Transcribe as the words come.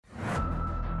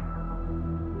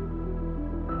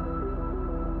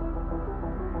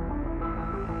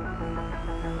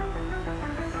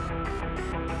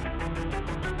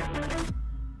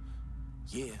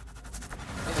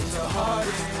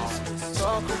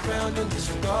Talk around, don't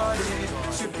disregard it.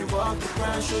 Strip you off the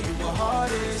ground, show you what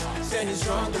heart is. Standing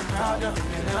strong and proud,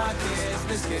 nothing can knock it.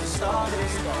 Let's get it started,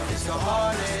 it's the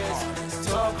hardest.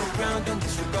 Talk around, don't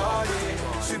disregard it.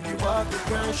 Strip you off the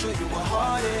ground, show you what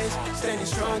heart is. Standing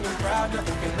strong and proud,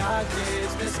 nothing can knock it.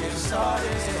 Let's get it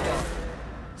started.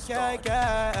 Yeah,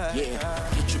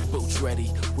 get your boots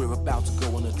ready. We're about to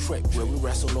go on a trip where we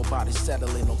wrestle nobody,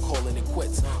 settling or calling it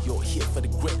quits. You're here for the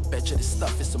grit, betcha this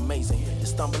stuff is amazing. You're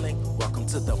stumbling, welcome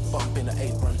to the bump in the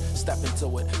apron. Step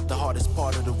into it, the hardest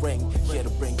part of the ring. Here to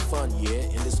bring fun, yeah,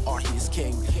 in this art he is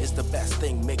king. It's the best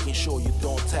thing, making sure you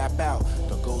don't tap out.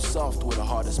 Don't go soft with the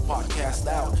hardest podcast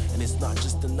out. And it's not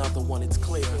just another one, it's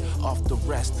clear. Off the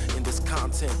rest, in this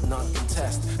content,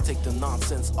 non-contest. Take the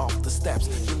nonsense off the steps.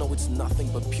 You know it's nothing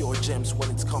but pure gems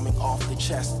when it's coming off the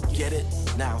chest. Get it?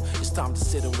 Now it's time to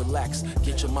sit and relax.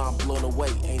 Get your mind blown away,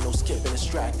 ain't no skipping this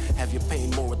track. Have you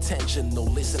paying more attention, no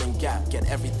listening gap. Get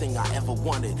everything I ever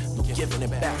wanted, no giving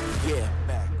it back. Yeah.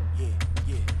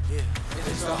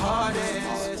 It's the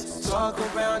hardest. Talk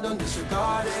around, don't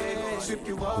disregard it. Strip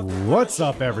you off. What's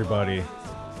up, everybody?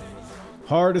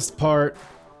 Hardest part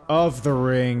of the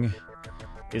ring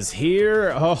is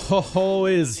here. Oh,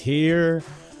 is here.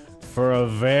 For a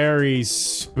very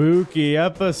spooky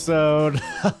episode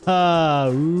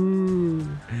Ooh.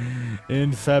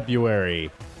 In February.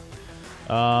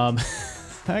 I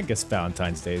guess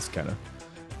Valentine's Day is kind of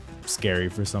scary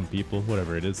for some people,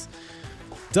 whatever it is.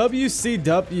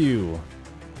 WCW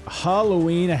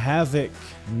Halloween Havoc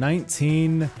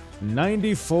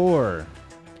 1994.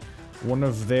 One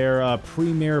of their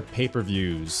premier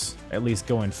pay-per-views, at least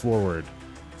going forward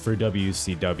for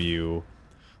WCW.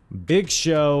 Big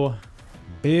show,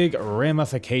 big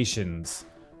ramifications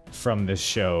from this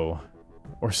show,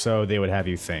 or so they would have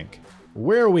you think.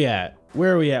 Where are we at?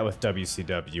 Where are we at with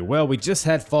WCW? Well, we just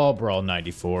had Fall Brawl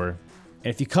 94. And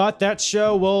if you caught that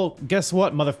show, well, guess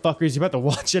what, motherfuckers? You're about to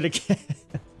watch it again.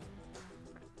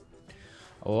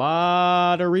 A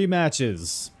lot of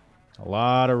rematches.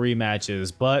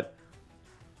 But,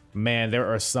 man,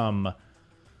 there are some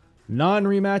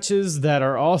non-rematches that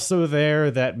are also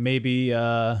there that maybe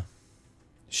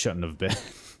shouldn't have been.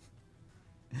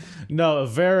 No,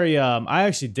 very I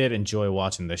actually did enjoy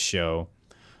watching this show.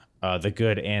 The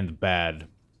good and the bad.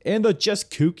 And the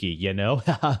just kooky, you know?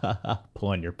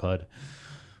 Pulling your pud.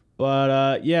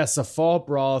 But yes, a Fall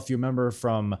Brawl, if you remember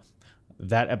from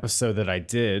that episode that I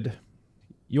did,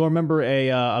 you'll remember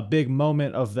a big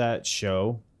moment of that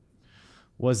show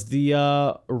was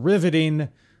the riveting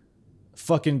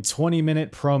fucking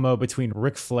 20-minute promo between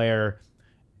Ric Flair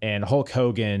and Hulk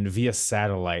Hogan via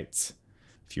satellite.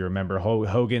 If you remember,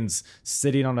 Hogan's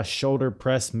sitting on a shoulder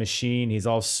press machine. He's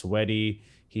all sweaty.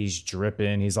 He's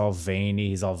dripping. He's all veiny.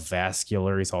 He's all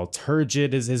vascular. He's all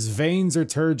turgid. His veins are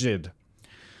turgid.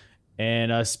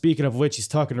 And speaking of which, he's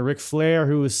talking to Ric Flair,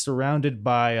 who is surrounded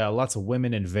by lots of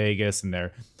women in Vegas, and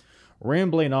they're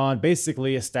rambling on,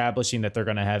 basically establishing that they're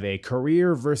going to have a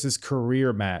career versus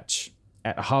career match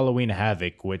at Halloween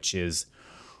Havoc, which is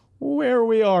where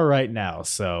we are right now.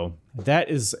 So that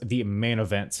is the main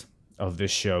event of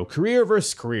this show. Career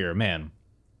versus career, man.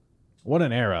 What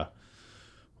an era.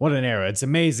 What an era. It's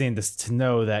amazing to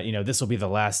know that, you know, this will be the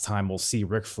last time we'll see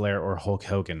Ric Flair or Hulk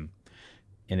Hogan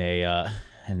in a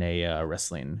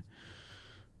wrestling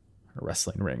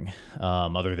ring,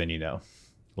 other than, you know,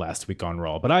 last week on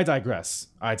Raw. But I digress.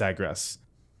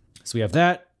 So we have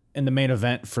that in the main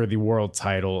event for the world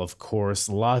title, of course.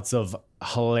 Lots of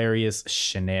hilarious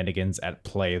shenanigans at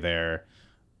play there.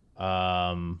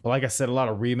 But like I said, a lot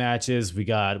of rematches. We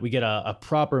get a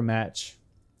proper match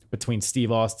between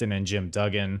Steve Austin and Jim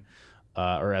Duggan,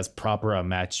 or as proper a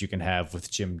match you can have with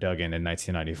Jim Duggan in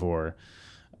 1994.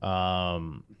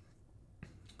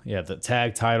 Yeah, the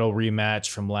tag title rematch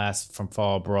from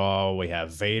Fall Brawl. We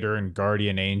have Vader and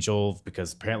Guardian Angel,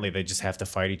 because apparently they just have to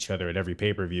fight each other at every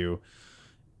pay-per-view.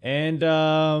 And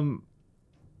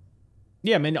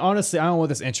yeah, man, honestly, I don't want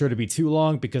this intro to be too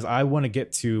long because I want to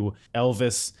get to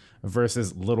Elvis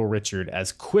versus Little Richard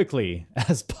as quickly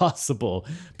as possible,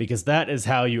 because that is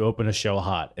how you open a show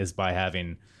hot, is by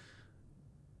having...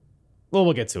 Well,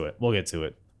 we'll get to it.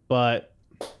 But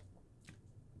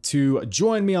to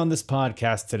join me on this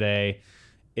podcast today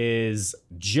is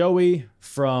Joey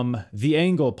from The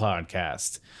Angle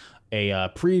Podcast,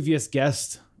 a previous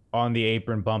guest on the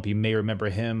Apron Bump. You may remember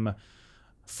him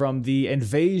from the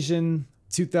Invasion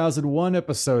 2001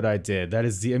 episode I did. That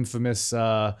is the infamous...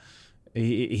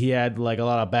 He had like a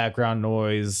lot of background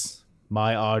noise.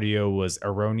 My audio was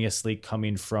erroneously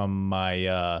coming from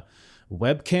my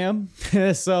webcam.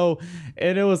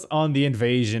 And it was on the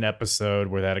Invasion episode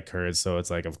where that occurred. So it's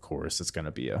like, of course, it's going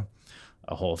to be a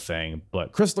a whole thing.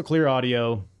 But crystal clear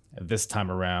audio this time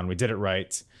around. We did it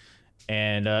right.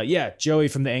 And yeah, Joey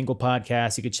from the Angle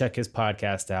Podcast. You can check his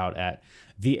podcast out at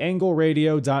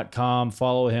theangleradio.com.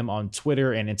 Follow him on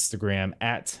Twitter and Instagram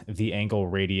at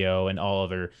theangleradio and all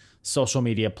other social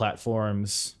media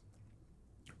platforms.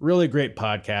 Really great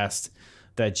podcast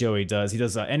that Joey does. He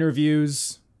does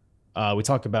interviews. We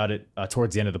talked about it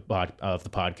towards the end of the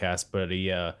podcast, but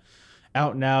he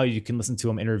out now. You can listen to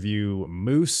him interview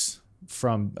Moose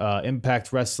from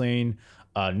Impact Wrestling,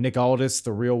 Nick Aldis,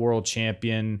 the Real World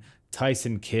Champion,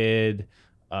 Tyson Kidd,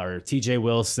 or TJ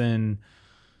Wilson,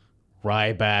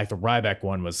 Ryback. The Ryback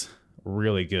one was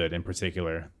really good in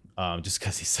particular, just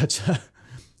because he's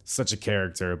such a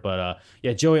character. But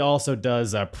yeah, Joey also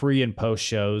does pre and post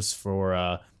shows for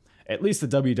at least the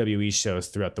WWE shows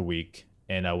throughout the week,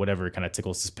 and whatever kind of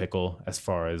tickles his pickle as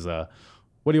far as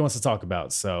what he wants to talk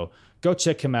about. So go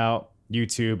check him out,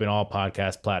 YouTube and all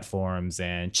podcast platforms,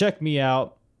 and check me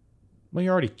out. Well,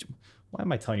 you're already. Why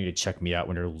am I telling you to check me out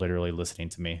when you're literally listening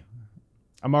to me?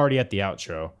 I'm already at the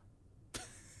outro.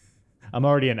 I'm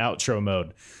already in outro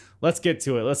mode. Let's get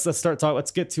to it. Let's start talk.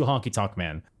 Let's get to Honky Tonk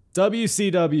Man.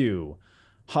 WCW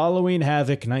Halloween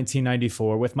Havoc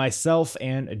 1994 with myself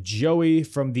and Joey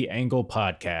from the Angle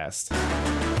Podcast.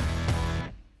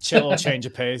 Chill, change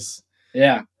of pace.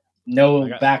 Yeah. No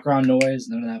background noise,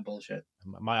 none of that bullshit.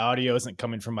 My audio isn't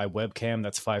coming from my webcam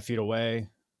that's 5 feet away.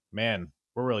 Man,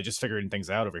 we're really just figuring things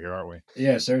out over here, aren't we?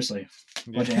 Yeah, seriously.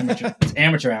 Bunch of amateur. It's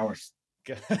amateur hours.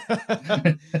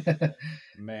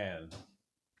 Man.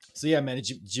 So yeah, man,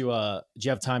 did you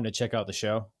have time to check out the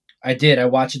show? I did. I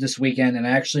watched it this weekend, and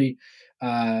I actually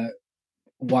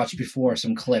watched before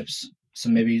some clips,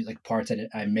 some maybe like parts that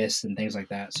I missed and things like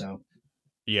that. So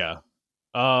yeah.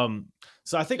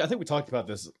 So I think we talked about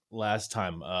this last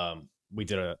time. We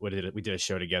did a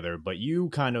show together, but you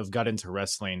kind of got into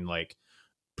wrestling like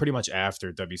pretty much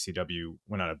after WCW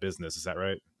went out of business. Is that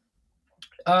right?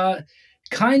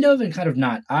 Kind of and kind of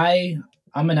not.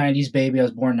 I'm a 90s baby. I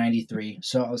was born in 93.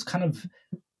 So I was kind of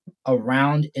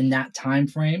around in that time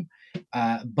frame.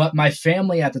 But my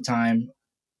family at the time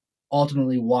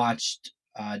ultimately watched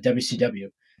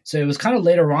WCW. So it was kind of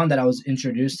later on that I was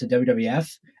introduced to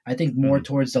WWF. I think more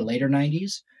towards the later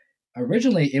 90s.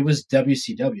 Originally, it was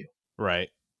WCW. Right.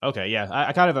 Okay. Yeah.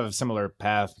 I kind of have a similar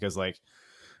path because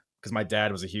my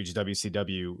dad was a huge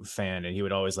WCW fan, and he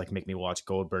would always like make me watch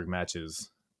Goldberg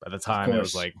matches. At the time, it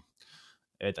was like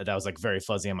that was like very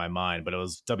fuzzy in my mind, but it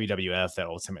was WWF that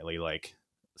ultimately like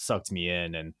sucked me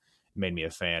in and made me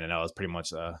a fan, and I was pretty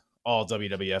much all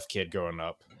WWF kid growing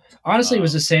up. Honestly, it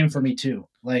was the same for me too.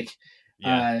 Like,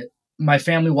 my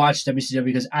family watched WCW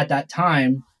because at that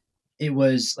time it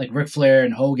was like Ric Flair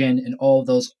and Hogan and all of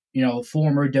those,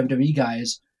 former WWE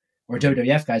guys or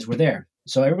WWF guys were there.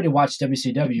 So everybody watched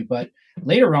WCW, but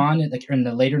later on, like in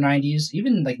the later 90s,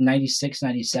 even like 96,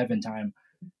 97 time,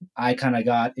 I kind of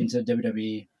got into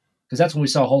WWE because that's when we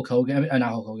saw Hulk Hogan, not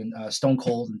Hulk Hogan, Stone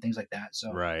Cold and things like that.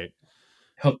 So right,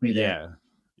 hooked me there.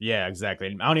 Yeah, exactly.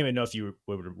 And I don't even know if you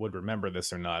would remember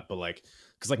this or not, but like,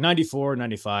 because like 94,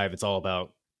 95, it's all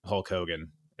about Hulk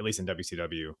Hogan, at least in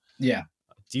WCW. Yeah.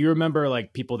 Do you remember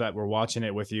like people that were watching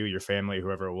it with you, your family,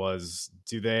 whoever it was?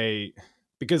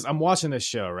 Because I'm watching this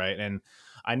show, right? And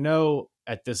I know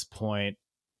at this point,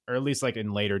 or at least like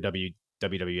in later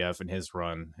WWF and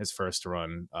his first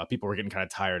run, people were getting kind of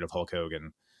tired of Hulk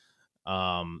Hogan.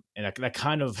 And that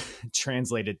kind of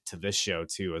translated to this show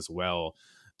too, as well.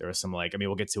 There was some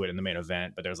we'll get to it in the main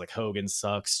event, but there was like Hogan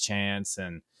sucks chants,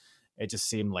 and it just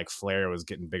seemed like Flair was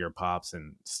getting bigger pops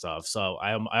and stuff. So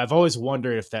I've always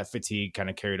wondered if that fatigue kind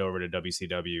of carried over to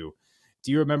WCW.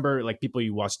 Do you remember like people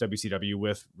you watched WCW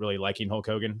with really liking Hulk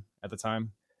Hogan at the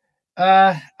time?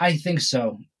 I think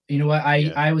so. You know what?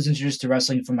 I was introduced to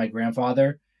wrestling from my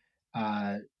grandfather.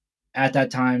 At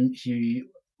that time, he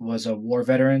was a war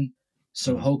veteran.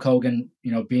 So Hulk Hogan,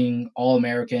 being all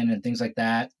American and things like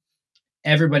that,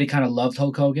 everybody kind of loved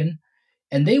Hulk Hogan.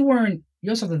 And they weren't,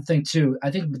 also have to think too, I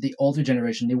think with the older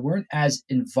generation, they weren't as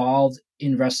involved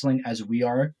in wrestling as we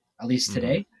are, at least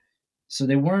today. So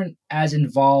they weren't as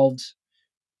involved,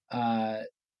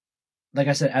 like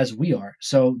I said, as we are.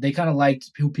 So they kind of liked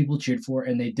who people cheered for,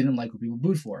 and they didn't like who people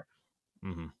booed for.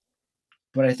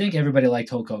 But I think everybody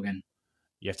liked Hulk Hogan.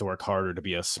 You have to work harder to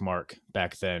be a smart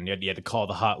back then. You had to call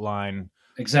the hotline.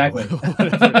 Exactly.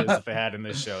 Whatever it is that they had in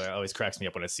this show. It always cracks me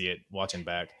up when I see it watching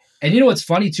back. And you know what's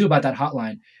funny too about that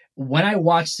hotline? When I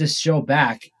watched this show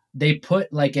back, they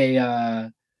put like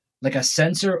a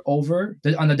sensor over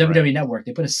on the WWE Network.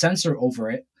 They put a sensor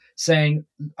over it saying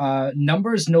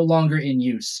numbers no longer in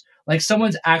use. Like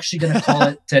someone's actually going to call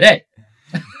it today.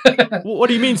 What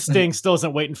do you mean Sting still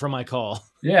isn't waiting for my call?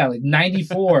 Yeah, like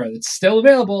 94. It's still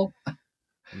available.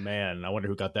 Man, I wonder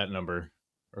who got that number,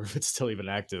 or if it's still even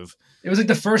active. It was like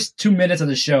the first 2 minutes of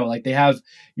the show. Like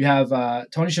you have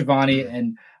Tony Schiavone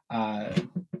and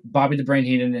Bobby the Brain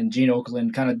Heenan and Gene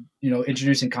Okerlund kind of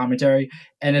introducing commentary,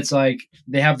 and it's like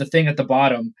they have the thing at the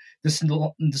bottom. This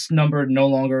number no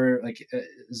longer like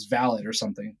is valid or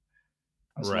something.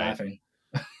 I was laughing.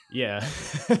 Yeah,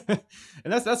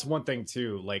 and that's one thing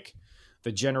too. Like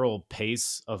the general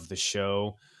pace of the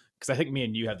show, because I think me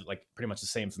and you had like pretty much the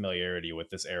same familiarity with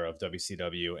this era of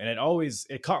WCW, and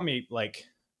it caught me like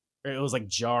it was like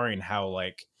jarring how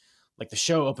like the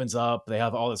show opens up, they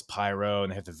have all this pyro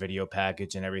and they have the video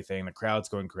package and everything, the crowd's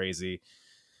going crazy,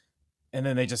 and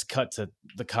then they just cut to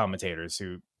the commentators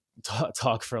who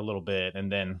talk for a little bit,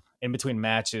 and then in between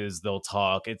matches they'll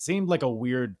talk. It seemed like a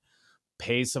weird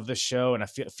pace of the show, and I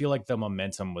feel like the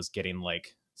momentum was getting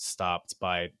like stopped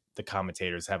by the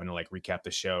commentators having to like recap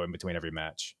the show in between every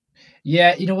match.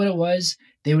 Yeah, you know what it was?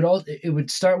 It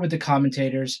would start with the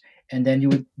commentators, and then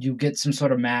you get some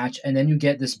sort of match, and then you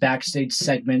get this backstage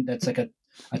segment that's like a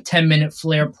 10-minute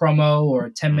Flair promo or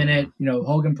a 10-minute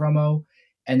Hogan promo,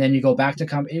 and then you go back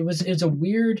to it was a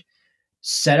weird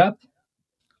setup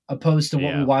opposed to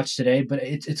what we watch today, but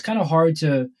it's kind of hard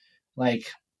to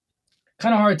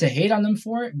hate on them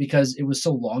for it because it was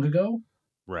so long ago,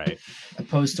 right?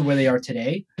 Opposed to where they are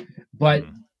today. But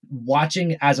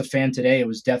watching as a fan today, it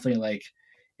was definitely like,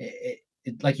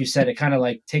 like you said, it kind of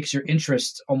like takes your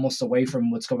interest almost away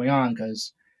from what's going on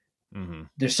because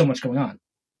there's so much going on.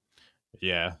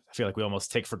 Yeah, I feel like we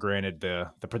almost take for granted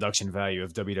the production value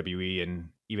of WWE and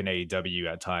even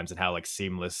AEW at times, and how like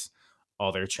seamless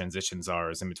all their transitions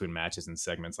are in between matches and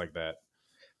segments like that.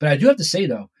 But I do have to say,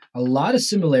 though, a lot of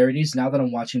similarities now that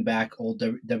I'm watching back old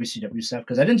WCW stuff,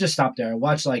 because I didn't just stop there. I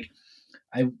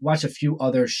watched a few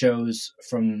other shows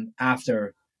from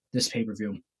after this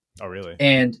pay-per-view. Oh, really?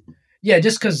 And yeah,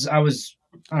 just because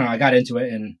I got into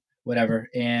it and whatever.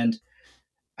 And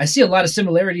I see a lot of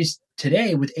similarities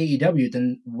today with AEW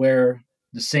than were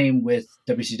the same with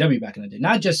WCW back in the day.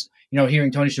 Not just,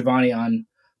 hearing Tony Schiavone on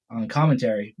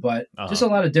commentary, but just a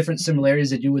lot of different similarities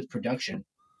they do with production,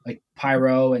 like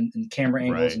pyro and camera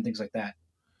angles and things like that.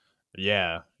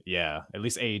 Yeah. At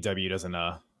least AEW doesn't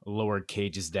lower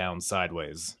cages down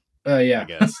sideways. Yeah. I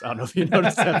guess. I don't know if you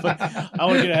noticed that, but I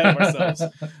want to get ahead of ourselves.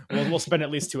 We'll spend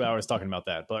at least 2 hours talking about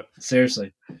that. But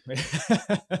seriously.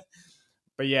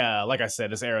 But yeah, like I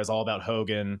said, this era is all about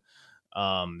Hogan.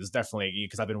 There's definitely,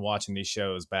 because I've been watching these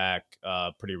shows back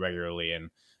pretty regularly, and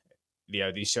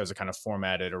these shows are kind of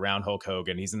formatted around Hulk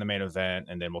Hogan. He's in the main event,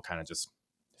 and then we'll kind of just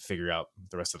figure out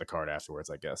the rest of the card afterwards,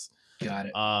 I guess. Got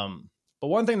it. But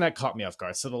one thing that caught me off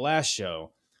guard, so the last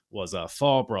show was a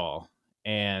Fall Brawl,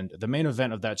 and the main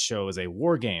event of that show is a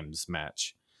War Games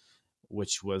match,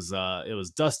 which was it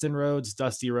was Dusty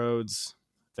Rhodes,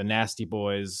 the Nasty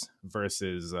Boys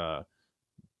versus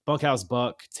Bunkhouse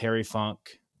Buck, Terry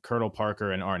Funk, Colonel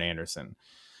Parker, and Arn Anderson.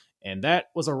 And that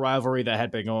was a rivalry that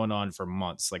had been going on for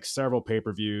months, like several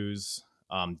pay-per-views,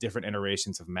 different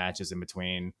iterations of matches in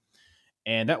between.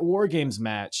 And that War Games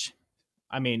match,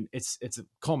 I mean, it's a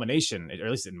culmination, or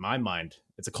at least in my mind,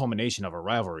 it's a culmination of a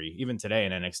rivalry. Even today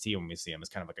in NXT, when we see them, it's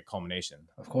kind of like a culmination,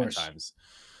 of course, at times.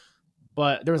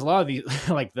 But there was a lot of these,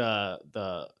 like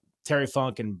the Terry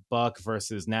Funk and Buck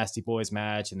versus Nasty Boys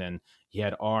match, and then he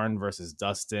had Arn versus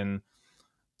Dustin.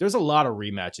 There's a lot of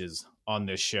rematches on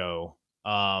this show.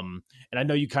 And I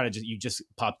know you kind of just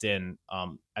popped in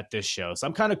at this show, so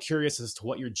I'm kind of curious as to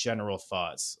what your general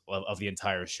thoughts of the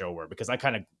entire show were, because I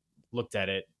kind of looked at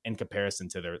it in comparison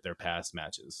to their past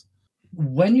matches.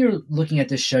 When you're looking at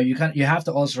this show, you have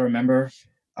to also remember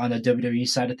on the WWE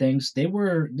side of things,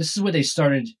 this is where they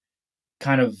started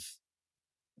kind of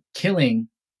killing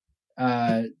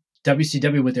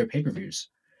WCW with their pay-per-views.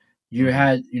 You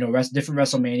had different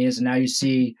WrestleManias, and now you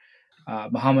see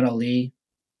Muhammad Ali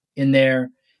in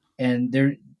there, and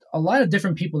there a lot of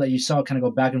different people that you saw kind of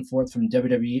go back and forth from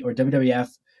WWE or WWF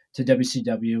to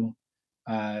WCW,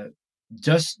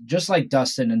 just like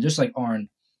Dustin and just like Arn.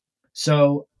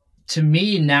 So to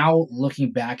me now,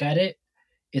 looking back at it,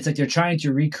 it's like they're trying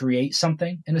to recreate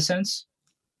something in a sense,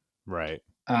 right?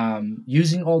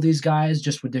 Using all these guys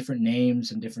just with different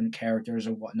names and different characters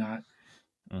or whatnot,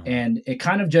 and it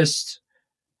kind of just,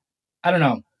 I don't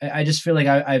know. I just feel like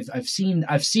I've seen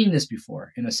this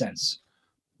before in a sense.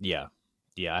 Yeah.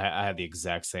 I had the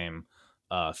exact same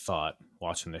thought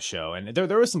watching the show, and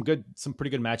there was some pretty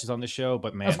good matches on the show.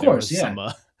 But man, of course,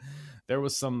 there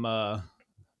was some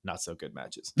not so good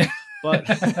matches.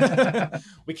 But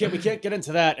we can't get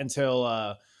into that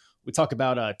until we talk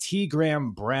about T.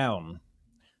 Graham Brown,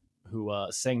 who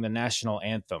sang the national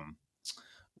anthem.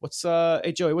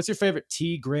 Hey Joey, what's your favorite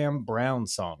T. Graham Brown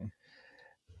song?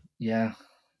 Yeah.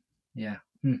 Yeah.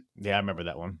 Yeah, I remember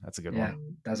that one. That's a good Yeah.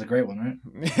 one. That's a great one,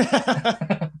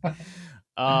 right?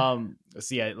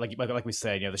 So yeah, like we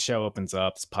said, the show opens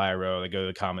up, it's pyro, they go to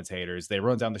the commentators, they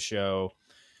run down the show,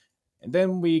 and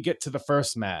then we get to the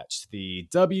first match. The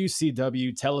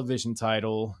WCW television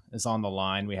title is on the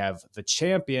line. We have the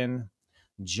champion,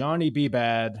 Johnny B.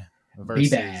 Bad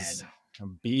versus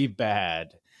B.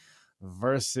 Bad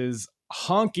versus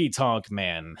Honky Tonk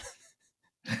Man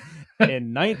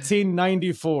in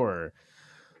 1994.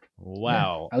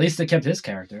 Wow. Yeah, at least they kept his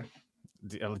character.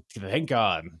 Thank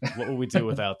God. What would we do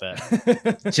without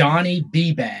that? Johnny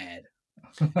B. Bad.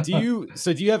 Do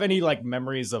you have any like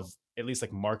memories of at least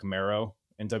like Mark Marrow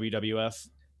in WWF?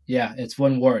 Yeah, it's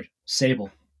one word. Sable.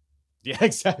 Yeah,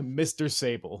 exactly. Mr.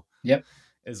 Sable. Yep.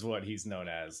 Is what he's known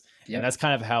as. Yep. And that's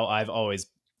kind of how I've always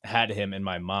had him in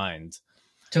my mind.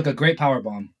 Took a great power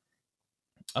bomb.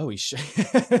 Oh, he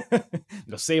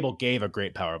no, Sable gave a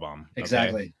great power bomb.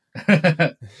 Exactly.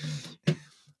 Okay?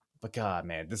 But God,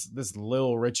 man, this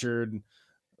Little Richard,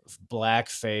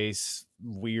 blackface,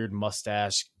 weird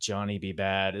mustache, Johnny B.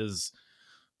 Bad is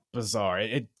bizarre.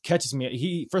 It catches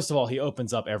me. First of all, he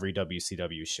opens up every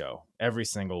WCW show, every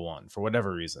single one, for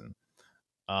whatever reason.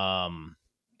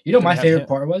 My favorite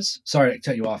part was, sorry to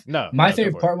cut you off. My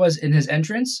favorite part was in his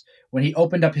entrance when he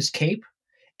opened up his cape.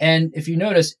 And if you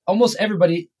notice, almost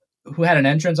everybody who had an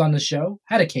entrance on the show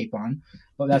had a cape on,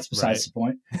 but that's besides the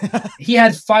point. He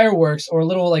had fireworks or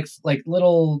little like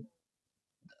little,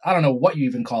 I don't know what you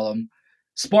even call them,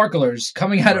 sparklers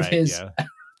coming out of his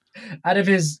out of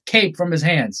his cape from his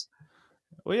hands.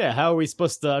 Well, yeah. How are we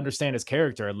supposed to understand his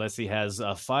character unless he has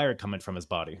fire coming from his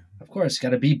body? Of course, got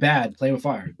to be bad, play with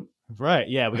fire. Right.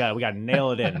 Yeah, we got to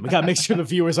nail it in. We got to make sure the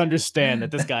viewers understand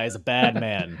that this guy is a bad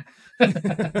man.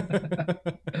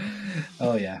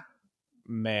 Oh yeah,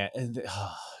 man.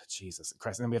 Jesus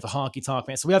Christ. And then we have the Honky Tonk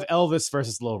Man. So we have Elvis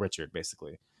versus Little Richard,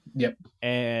 basically. Yep.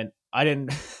 And I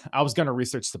was going to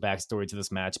research the backstory to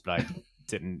this match, but I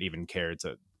didn't even care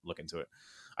to look into it.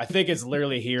 I think it's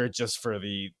literally here just for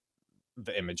the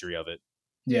imagery of it.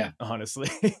 Yeah. Honestly.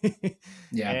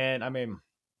 Yeah. And I mean,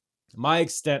 my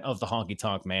extent of the Honky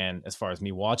Tonk Man, as far as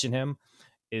me watching him,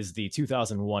 is the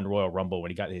 2001 Royal Rumble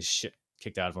when he got his shit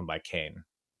kicked out of him by Kane.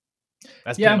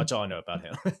 That's pretty much all I know about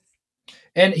him.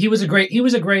 And he was a great,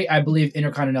 I believe,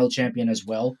 Intercontinental Champion as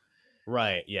well.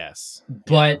 Right. Yes.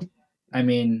 But I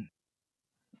mean,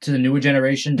 to the newer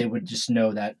generation, they would just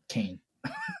know that Kane,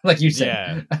 like you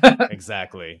said. Yeah.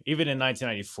 Exactly. Even in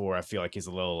 1994, I feel like he's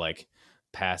a little like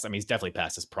past. I mean, he's definitely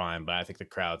past his prime, but I think the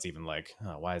crowd's even like,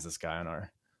 oh, why is this guy on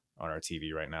our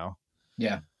TV right now?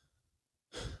 Yeah.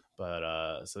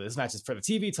 But so this match is for the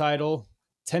TV title,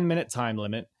 10-minute time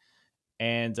limit,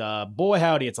 and boy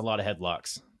howdy, it's a lot of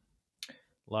headlocks,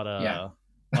 a lot of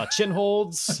chin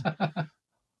holds, a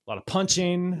lot of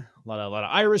punching, a lot of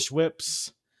Irish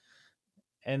whips,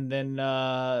 and then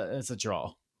it's a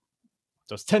draw.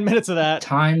 So it's 10 minutes of that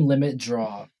time limit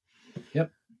draw.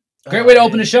 Yep. Great way to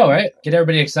open the show, right? Get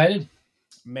everybody excited.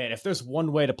 Man, if there's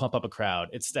one way to pump up a crowd,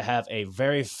 it's to have a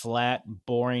very flat,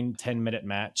 boring 10-minute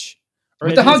match.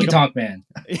 With the Honky Tonk Man.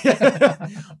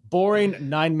 Boring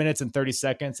 9 minutes and 30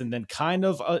 seconds, and then kind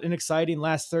of an exciting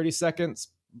last 30 seconds,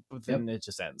 but then it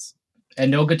just ends.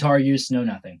 And no guitar use, no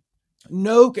nothing.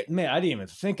 No, man, I didn't even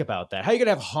think about that. How are you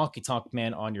going to have Honky Tonk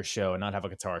Man on your show and not have a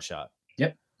guitar shot?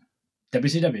 Yep.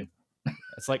 WCW.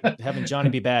 It's like having Johnny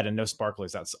B. Bad and no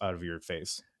sparklers out of your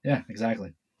face. Yeah,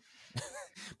 exactly.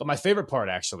 But my favorite part,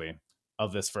 actually,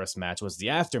 of this first match was the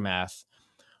aftermath,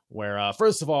 where,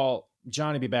 first of all,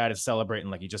 Johnny B. Bad is celebrating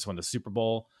like he just won the Super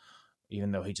Bowl,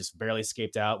 even though he just barely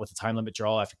escaped out with the time limit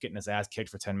draw after getting his ass kicked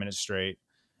for 10 minutes straight.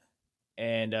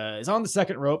 And is on the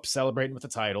second rope celebrating with the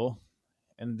title.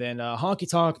 And then Honky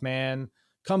Tonk Man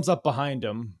comes up behind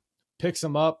him, picks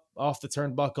him up off the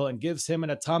turnbuckle, and gives him an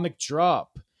atomic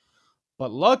drop.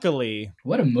 But luckily...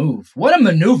 What a move. What a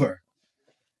maneuver.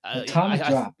 Atomic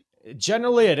drop.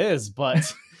 Generally it is,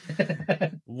 but...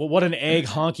 what an egg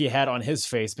Honky had on his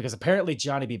face, because apparently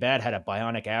Johnny B. Bad had a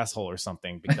bionic asshole or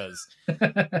something, because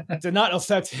it did not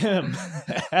affect him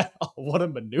at all. What a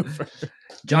maneuver.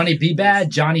 Johnny B. Bad,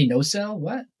 Johnny No Cell,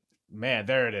 what? Man,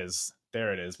 there it is.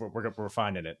 There it is. We're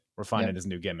finding it. We're finding his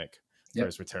new gimmick for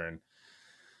his return.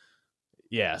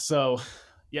 Yeah, so,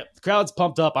 the crowd's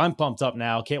pumped up. I'm pumped up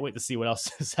now. Can't wait to see what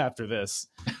else is after this.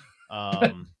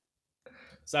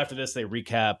 So after this, they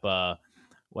recap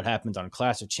what happened on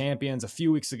Clash of Champions a few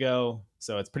weeks ago.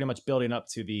 So it's pretty much building up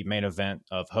to the main event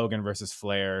of Hogan versus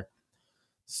Flair.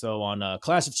 So on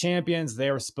Clash of Champions,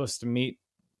 they were supposed to meet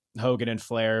Hogan and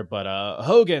Flair, but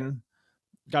Hogan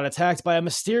got attacked by a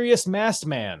mysterious masked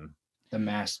man. The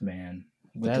masked man.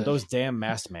 Those damn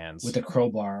masked mans. With a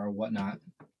crowbar or whatnot.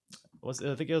 I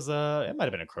think it was it might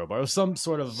have been a crowbar. It was some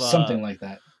sort of something like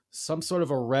that. Some sort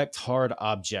of erect hard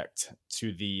object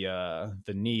to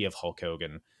the knee of Hulk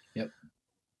Hogan. Yep.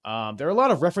 There are a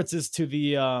lot of references to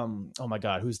the oh my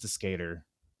god, who's the skater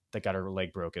that got her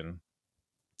leg broken?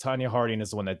 Tanya Harding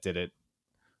is the one that did it.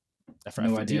 No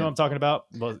idea. Do you know what I'm talking about?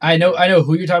 Well, I know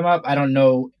who you're talking about. I don't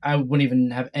know. I wouldn't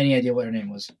even have any idea what her name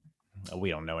was.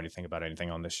 We don't know anything about anything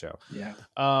on this show. Yeah.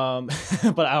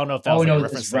 But I don't know if that was like a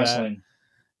reference to wrestling.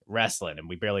 Wrestling, and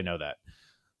we barely know that.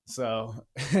 So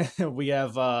we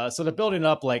have so they're building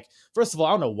up. Like, first of all,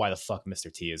 I don't know why the fuck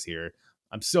Mr. T is here.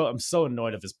 I'm so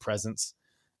annoyed of his presence.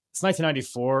 It's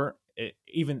 1994.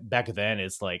 Even back then,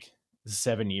 it's like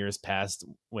 7 years past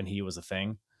when he was a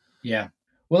thing. Yeah.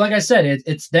 Well, like I said,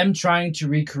 it's them trying to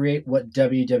recreate what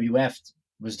WWF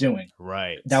was doing.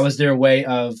 Right. That was their way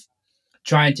of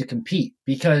trying to compete,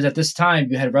 because at this time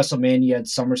you had WrestleMania, you had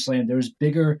SummerSlam, there was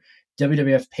bigger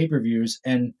WWF pay-per-views,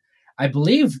 and I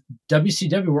believe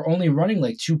WCW were only running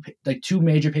like two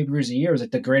major pay-per-views a year. It was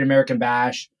like the Great American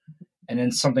Bash and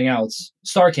then something else,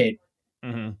 Starrcade.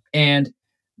 Mm-hmm. And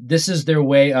this is their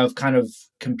way of kind of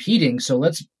competing. So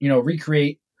let's,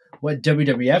 recreate what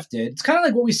WWF did. It's kind of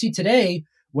like what we see today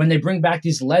when they bring back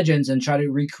these legends and try to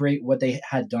recreate what they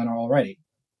had done already,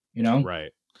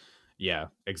 Right. Yeah,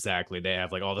 exactly. They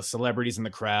have like all the celebrities in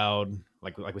the crowd.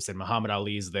 Like we said, Muhammad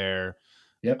Ali's there.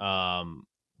 Yep.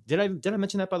 Did I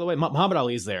mention that, by the way? Muhammad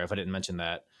Ali's there, if I didn't mention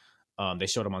that. They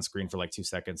showed him on screen for like 2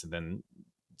 seconds and then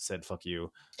said, fuck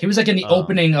you. He was like in the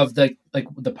opening of the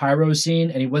pyro scene,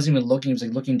 and he wasn't even looking. He was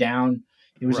like looking down.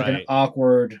 It was like an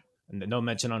awkward. And no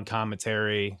mention on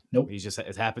commentary. Nope. He's just,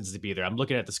 it happens to be there. I'm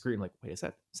looking at the screen like, wait, is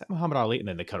that Muhammad Ali? And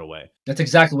then they cut away. That's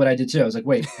exactly what I did too. I was like,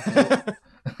 wait.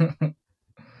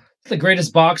 The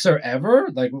greatest boxer ever?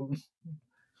 Like,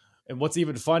 and what's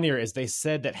even funnier is they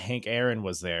said that Hank Aaron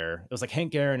was there. It was like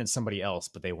Hank Aaron and somebody else,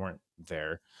 but they weren't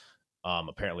there.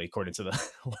 Apparently, according to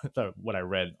what I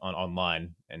read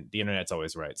online, and the internet's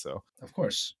always right. So, of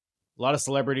course, a lot of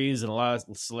celebrities and a lot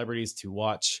of celebrities to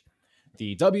watch.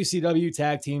 The WCW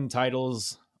tag team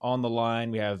titles on the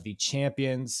line. We have the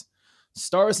champions,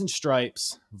 Stars and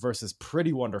Stripes versus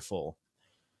Pretty Wonderful.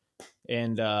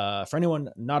 And for anyone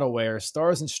not aware,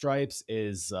 Stars and Stripes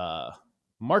is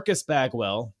Marcus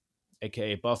Bagwell,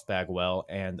 aka Buff Bagwell,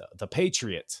 and the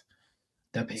Patriot.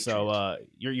 The Patriot. So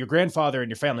your grandfather and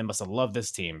your family must have loved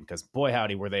this team, because boy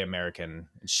howdy were they American,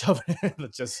 and shoving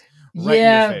it just right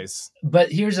in your face.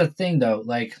 But here's the thing though,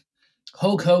 like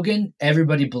Hulk Hogan,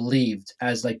 everybody believed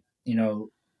as like,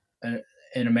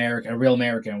 an American, a real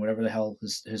American, whatever the hell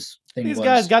his thing was. These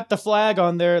guys got the flag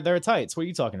on their tights. What are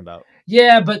you talking about?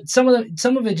 Yeah, but some of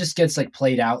it just gets like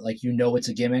played out, like it's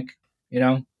a gimmick,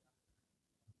 But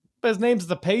his name's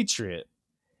the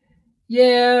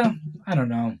Yeah, I don't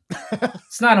know.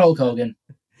 It's not Hulk Hogan.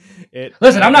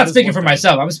 Listen, I'm not speaking for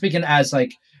myself. I'm speaking as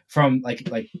like from like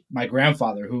my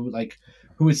grandfather who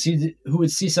would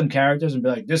see some characters and be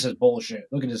like, this is bullshit.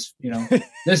 Look at this,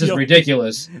 this is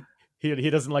ridiculous.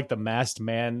 He doesn't like the masked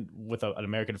man with an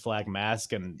American flag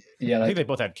mask, and I think they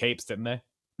both had capes, didn't they?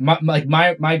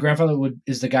 My grandfather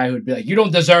is the guy who would be like, you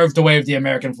don't deserve to wave the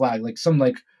American flag, like some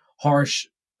like harsh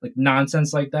like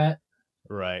nonsense like that.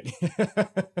 Right.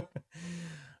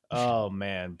 Oh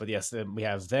man, but yes, then we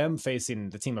have them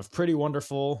facing the team of Pretty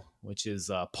Wonderful, which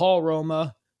is Paul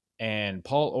Roma and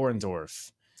Paul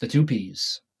Orndorff. The two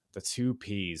P's. The two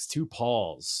P's, two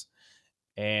Pauls.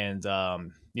 And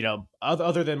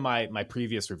other than my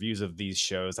previous reviews of these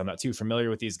shows, I'm not too familiar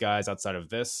with these guys outside of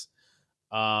this.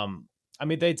 I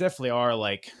mean, they definitely are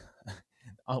like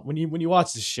when you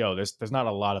watch the show, there's not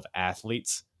a lot of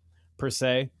athletes per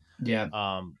se.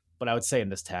 Yeah. But I would say in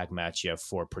this tag match, you have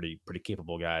 4 pretty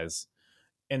capable guys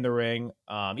in the ring.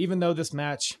 Even though this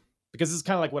match, because this is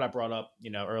kind of like what I brought up,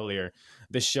 earlier,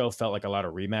 this show felt like a lot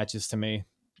of rematches to me.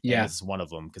 Yeah. And this is one of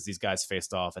them, because these guys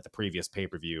faced off at the previous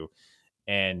pay-per-view.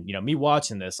 And, me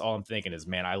watching this, all I'm thinking is,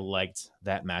 man, I liked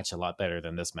that match a lot better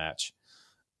than this match.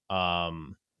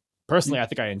 Personally, I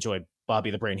think I enjoyed Bobby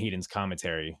the Brain Heenan's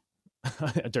commentary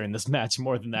during this match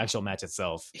more than the actual match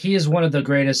itself. He is one of the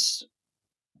greatest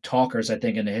talkers, I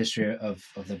think, in the history of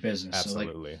the business.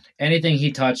 Absolutely. So, like, anything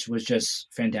he touched was just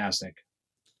fantastic.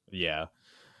 Yeah.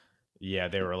 Yeah,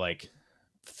 they were like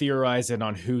theorizing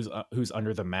on who's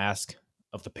under the mask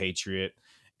of the Patriot.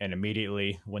 And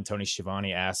immediately when Tony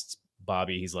Schiavone asked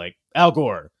Bobby, he's like, Al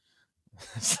Gore.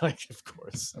 It's like, of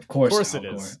course it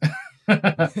Al is.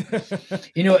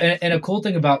 You know, and a cool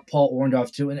thing about Paul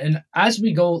Orndorff too, and as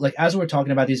we go, like as we're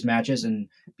talking about these matches, and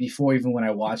before even when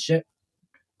I watched it,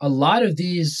 a lot of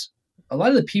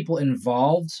the people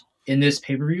involved in this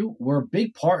pay per view were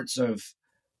big parts of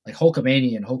like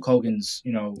Hulkamania and Hulk Hogan's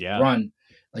Yeah. run.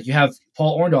 Like you have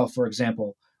Paul Orndorff, for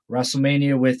example,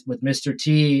 WrestleMania with Mr.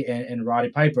 T and Roddy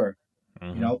Piper.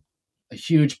 Mhm. You know, a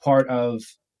huge part of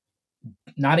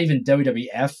not even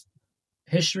WWF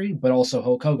history, but also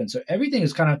Hulk Hogan. So everything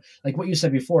is kind of like what you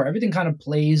said before. Everything kind of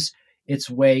plays its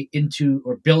way into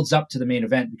or builds up to the main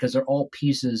event because they're all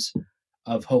pieces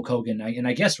of Hulk Hogan and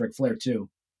I guess Ric Flair too.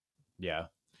 Yeah.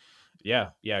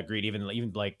 Yeah, agreed.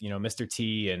 Even like, Mr.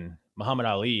 T and Muhammad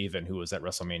Ali, even, who was at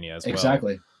WrestleMania as well.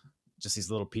 Exactly. Just these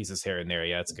little pieces here and there.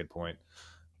 Yeah, that's a good point.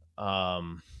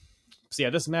 So yeah,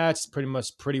 this match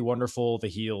is pretty wonderful. The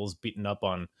heels beating up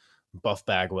on Buff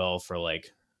Bagwell for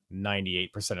like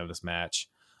 98% of this match.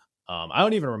 I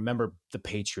don't even remember the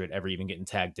Patriot ever even getting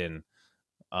tagged in.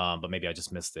 But maybe I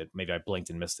just missed it. Maybe I blinked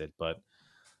and missed it. But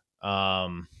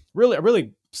really a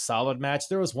really solid match.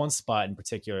 There was one spot in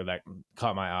particular that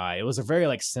caught my eye. It was a very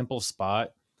like simple spot.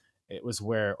 It was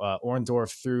where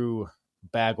Orndorff threw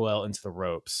Bagwell into the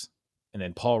ropes, and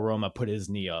then Paul Roma put his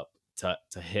knee up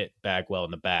to hit Bagwell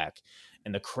in the back,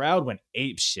 and the crowd went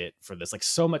ape shit for this. Like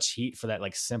so much heat for that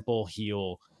like simple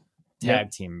heel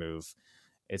tag team move.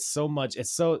 It's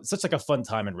such like a fun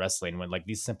time in wrestling when like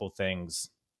these simple things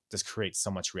just create so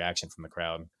much reaction from the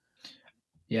crowd.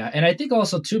 Yeah, and I think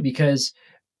also too because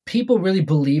people really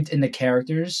believed in the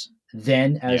characters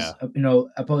then, as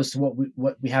opposed to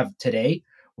what we have today,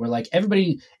 where like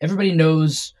everybody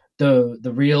knows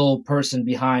the real person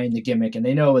behind the gimmick, and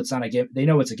they know it's not a gimmick. They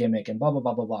know it's a gimmick, and blah blah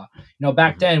blah blah blah.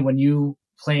 Back then when you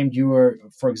claimed you were,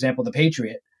 for example, the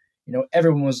Patriot,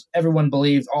 everyone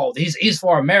believed, oh, he's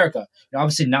for America.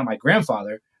 Obviously not my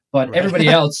grandfather, but Right. everybody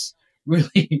else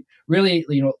really really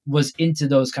was into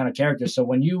those kind of characters. So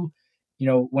when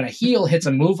when a heel hits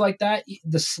a move like that,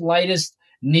 the slightest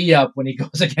knee up when he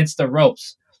goes against the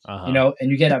ropes, and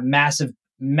you get a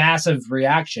massive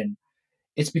reaction,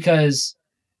 it's because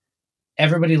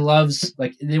everybody loves,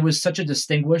 like, there was such a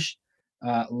distinguished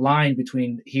line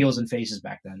between heels and faces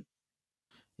back then.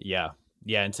 Yeah.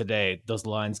 And today those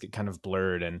lines get kind of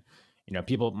blurred, and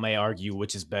people may argue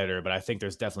which is better, but I think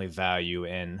there's definitely value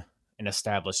in an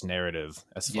established narrative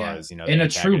as far as in a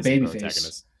true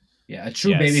babyface. Yeah, a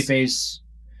true babyface.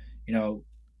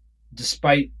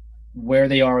 Despite where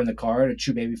they are in the card, a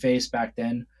true babyface back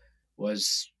then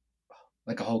was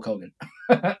like a Hulk Hogan.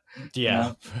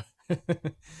 Yeah.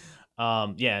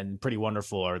 And pretty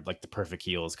wonderful are like the perfect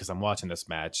heels, because I'm watching this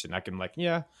match and I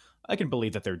can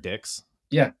believe that they're dicks.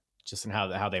 Yeah. Just in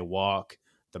how they walk,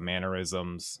 the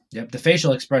mannerisms. Yep, the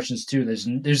facial expressions too.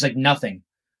 There's like nothing.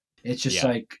 It's just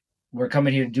like, we're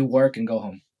coming here to do work and go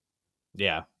home.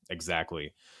 Yeah,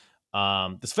 exactly.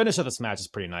 This finish of this match is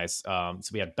pretty nice. So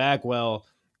we had Bagwell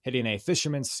hitting a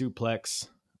fisherman suplex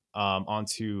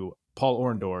onto Paul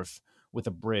Orndorff with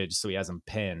a bridge, so he has him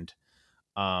pinned.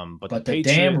 But the Patriot,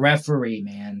 damn referee,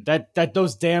 man. That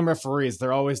those damn referees,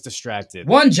 they're always distracted.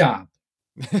 One job.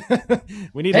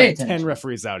 We need like 10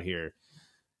 referees out here,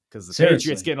 because the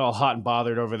Patriot's getting all hot and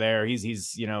bothered over there.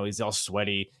 He's all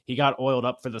sweaty. He got oiled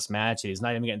up for this match, and he's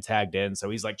not even getting tagged in, so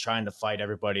he's like trying to fight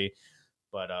everybody.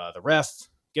 But the ref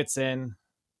gets in,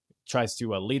 tries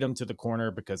to lead him to the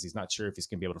corner because he's not sure if he's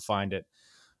going to be able to find it.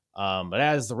 But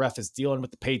as the ref is dealing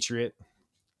with the Patriot,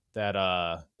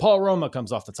 that Paul Roma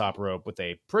comes off the top rope with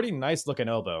a pretty nice looking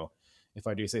elbow, if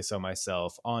I do say so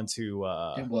myself, onto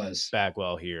it was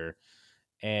Bagwell here.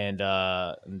 And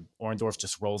Orndorff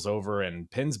just rolls over and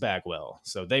pins Bagwell.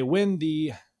 So they win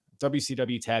the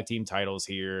WCW tag team titles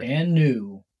here. And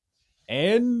new.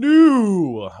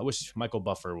 I wish Michael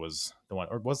Buffer was the one,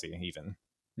 or was he even?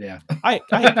 Yeah. I'm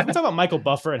talking about Michael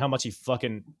Buffer and how much he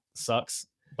fucking sucks,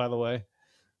 by the way.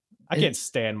 I can't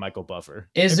stand Michael Buffer.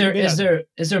 Is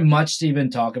there much to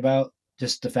even talk about?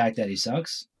 Just the fact that he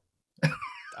sucks?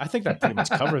 I think that pretty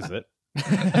much covers it.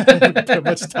 Pretty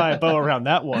much tie a bow around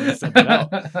that one and send it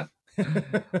out.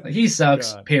 He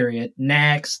sucks, God. Period.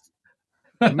 Next.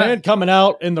 The man coming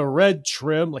out in the red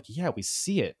trim. Like, yeah, we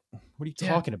see it. What are you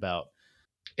talking about?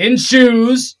 In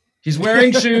shoes. He's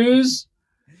wearing shoes.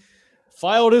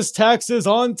 Filed his taxes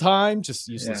on time. Just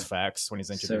useless facts when he's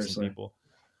introducing people.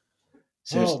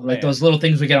 Seriously, like those little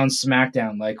things we get on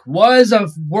SmackDown. Like, was a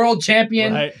world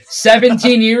champion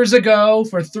 17 years ago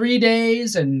for 3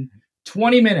 days and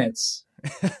 20 minutes.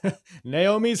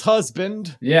 Naomi's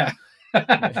husband. Yeah.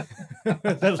 That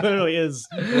literally is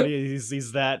what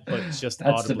he's that, but just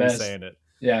audibly saying it.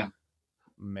 Yeah.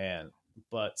 Man.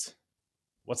 But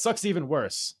what sucks even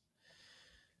worse.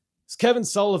 It's Kevin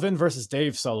Sullivan versus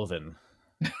Dave Sullivan.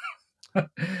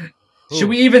 Should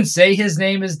we even say his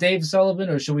name is Dave Sullivan,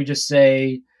 or should we just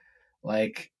say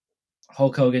like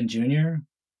Hulk Hogan Jr.?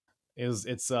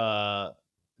 It's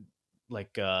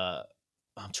like I'm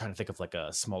trying to think of like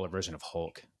a smaller version of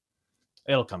Hulk.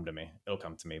 It'll come to me.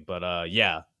 But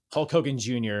yeah, Hulk Hogan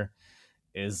Jr.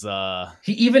 is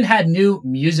He even had new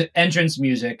entrance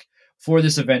music for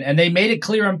this event, and they made it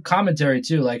clear on commentary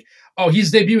too, like, oh,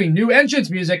 he's debuting new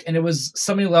entrance music, and it was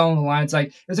something along the lines like,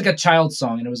 it was like a child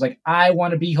song, and it was like, I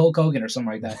want to be Hulk Hogan or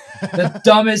something like that. The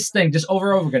dumbest thing, just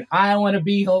over and over again. I want to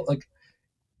be Hulk, like,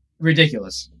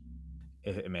 ridiculous.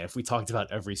 Man, if we talked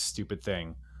about every stupid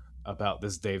thing about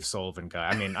this Dave Sullivan guy,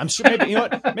 I mean, I'm sure maybe you know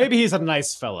what, maybe he's a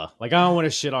nice fella. Like, I don't want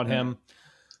to shit on him.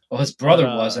 Well, his brother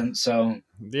wasn't, so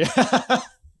yeah.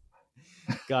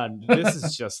 God, this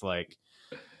is just like.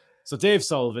 So Dave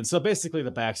Sullivan. So basically,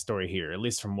 the backstory here, at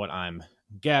least from what I'm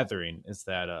gathering, is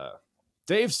that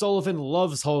Dave Sullivan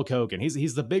loves Hulk Hogan.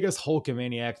 He's the biggest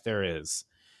Hulkamaniac there is.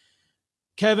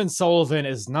 Kevin Sullivan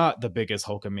is not the biggest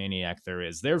Hulkamaniac there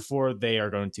is. Therefore, they are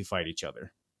going to fight each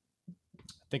other.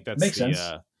 I think that's makes sense.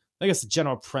 I think it's the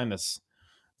general premise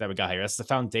that we got here. That's the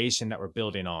foundation that we're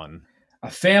building on. A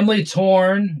family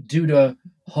torn due to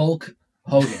Hulk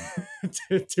Hogan.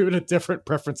 Due to different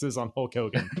preferences on Hulk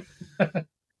Hogan.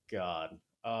 God.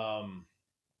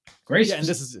 Great. Yeah, and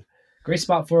this is great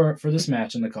spot for this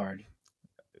match in the card.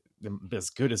 As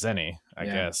good as any, I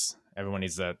guess. Everyone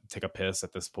needs to take a piss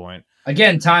at this point.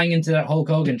 Again, tying into that Hulk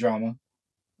Hogan drama.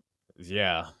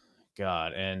 Yeah.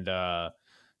 God. And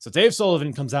so Dave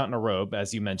Sullivan comes out in a robe,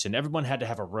 as you mentioned. Everyone had to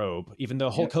have a robe, even though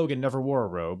Hulk Hogan never wore a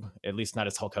robe, at least not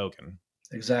as Hulk Hogan.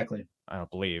 Exactly. I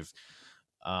don't believe.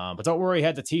 But don't worry, he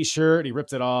had the t-shirt, he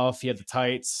ripped it off, he had the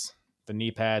tights, the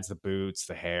knee pads, the boots,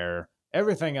 the hair.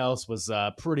 Everything else was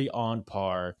pretty on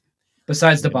par.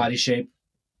 Besides the body shape.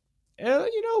 We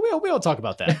don't talk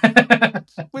about that.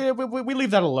 we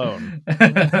leave that alone.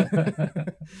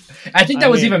 I think that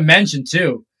was even mentioned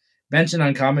too. Mentioned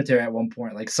on commentary at one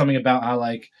point, like something about how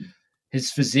like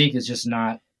his physique is just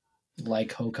not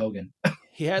like Hulk Hogan.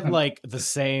 He had like the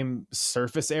same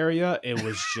surface area. It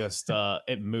was just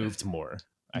it moved more.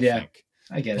 I think.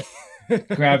 I get it.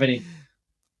 Gravity.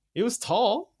 He was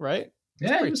tall, right?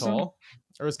 Yeah, he was tall.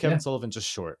 Or was Kevin Sullivan just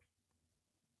short?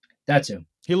 That too.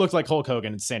 He looked like Hulk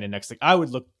Hogan standing next to. I would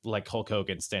look like Hulk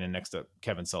Hogan standing next to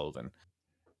Kevin Sullivan.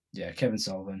 Yeah, Kevin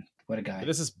Sullivan. What a guy.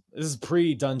 This is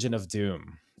pre Dungeon of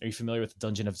Doom. Are you familiar with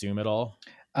Dungeon of Doom at all?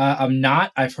 I'm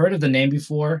not. I've heard of the name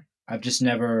before. I've just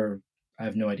never. I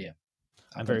have no idea.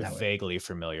 I'm very vaguely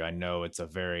familiar. I know it's a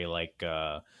very like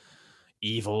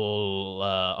evil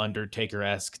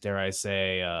Undertaker-esque, dare I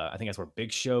say. I think that's where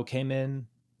Big Show came in,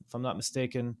 if I'm not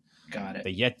mistaken. Got it.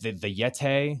 The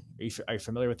Yeti. Are you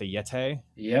familiar with the Yeti?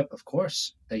 Yep, of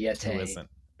course. The Yeti.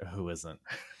 Who isn't?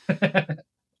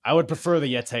 I would prefer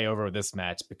the Yeti over this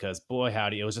match because, boy,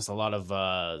 howdy, it was just a lot of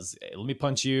let me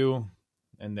punch you,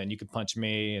 and then you can punch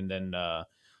me, and then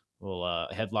we'll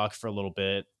headlock for a little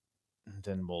bit, and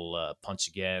then we'll punch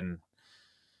again,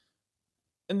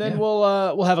 and then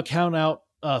we'll have a count out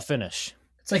finish.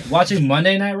 It's like watching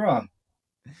Monday Night Raw.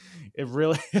 It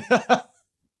really.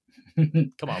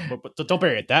 Come on, but don't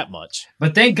bury it that much.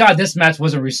 But thank God this match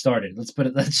wasn't restarted. Let's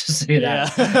just say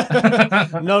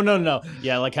that. No.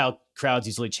 Yeah, like how crowds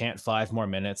usually chant 5 more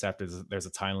minutes after there's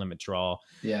a time limit draw.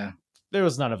 Yeah. There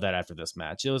was none of that after this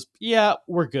match. It was,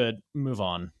 we're good. Move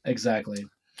on. Exactly.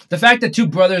 The fact that two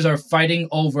brothers are fighting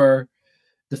over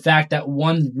the fact that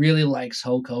one really likes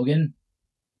Hulk Hogan.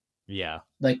 Yeah.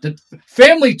 Like the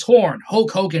family torn,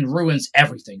 Hulk Hogan ruins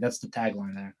everything. That's the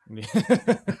tagline there.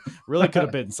 Really could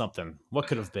have been something. What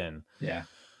could have been? Yeah.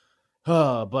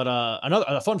 But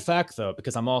a fun fact though,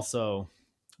 because I'm also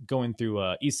going through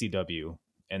ECW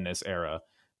in this era,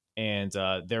 and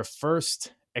their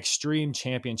first Extreme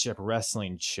Championship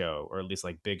Wrestling show, or at least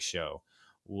like big show,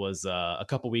 was a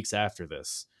couple weeks after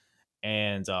this.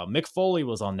 And Mick Foley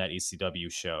was on that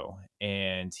ECW show,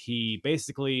 and he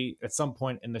basically at some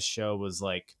point in the show was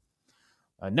like,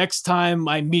 next time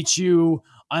I meet you,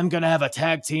 I'm going to have a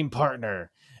tag team partner,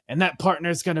 and that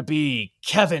partner is going to be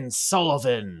Kevin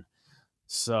Sullivan.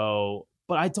 So,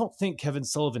 but I don't think Kevin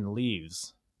Sullivan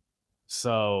leaves.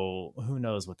 So who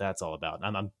knows what that's all about.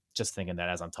 I'm just thinking that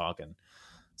as I'm talking.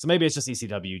 So maybe it's just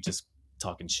ECW just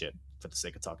talking shit for the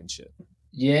sake of talking shit.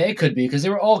 Yeah, it could be because they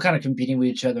were all kind of competing with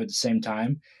each other at the same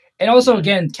time. And also,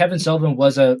 again, Kevin Sullivan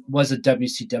was a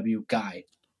WCW guy,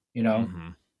 you know? Mm-hmm.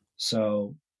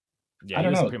 So, yeah, I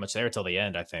don't he was know. pretty much there till the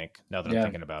end, I think, now that I'm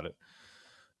thinking about it.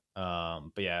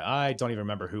 But yeah, I don't even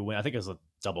remember who won. I think it was a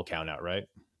double count out, right?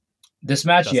 This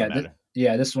match, Doesn't matter.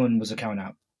 this one was a count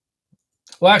out.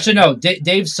 Well, actually, no.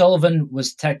 Dave Sullivan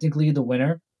was technically the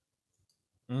winner,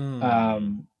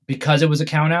 because it was a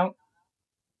count out.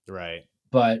 Right.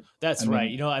 But I That's right.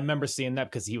 mean, I remember seeing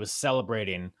that because he was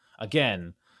celebrating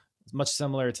again. It's much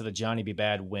similar to the Johnny B.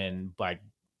 Bad win by,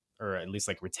 or at least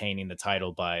like retaining the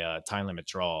title by time limit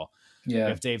draw. We yeah.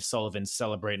 have Dave Sullivan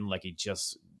celebrating like he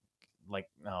just, like,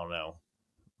 I don't know,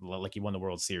 like he won the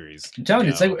World Series. I'm telling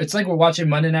you, it's like we're watching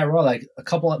Monday Night Raw. Like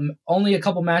only a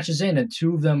couple matches in, and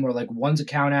two of them were like one's a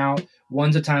count out,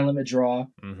 one's a time limit draw.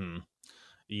 Mm-hmm.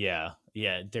 Yeah,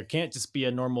 yeah. There can't just be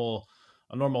a normal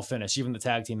finish. Even the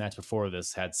tag team match before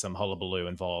this had some hullabaloo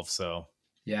involved. So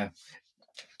Yeah,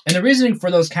 and the reasoning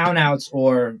for those count outs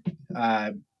or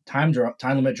time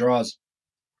limit draws,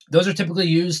 those are typically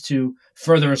used to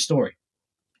further a story.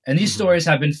 And these stories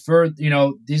have been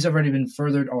these have already been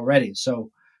furthered already.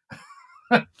 So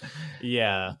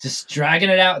yeah, just dragging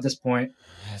it out at this point.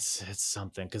 it's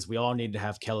something because we all need to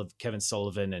have Kevin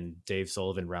Sullivan and Dave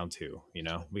Sullivan round 2.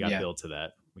 We got built to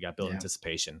that. We got built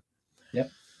anticipation. Yep.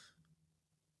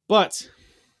 But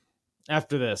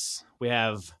after this, we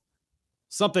have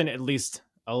something at least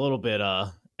a little bit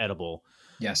edible.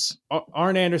 Yes.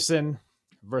 Arn Anderson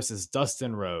versus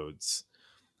Dustin Rhodes.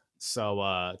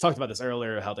 So talked about this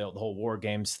earlier, how the whole War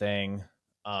Games thing.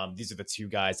 These are the two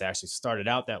guys that actually started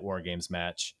out that War Games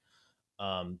match.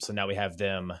 So now we have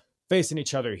them facing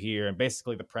each other here, and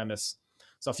basically the premise.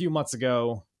 So a few months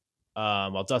ago,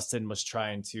 while Dustin was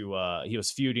he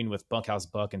was feuding with Bunkhouse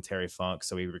Buck and Terry Funk,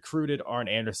 so he recruited Arn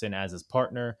Anderson as his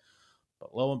partner.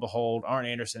 But lo and behold, Arn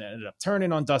Anderson ended up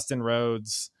turning on Dustin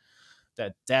Rhodes,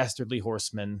 that dastardly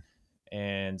horseman,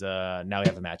 and now we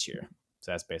have a match here.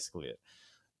 So that's basically it.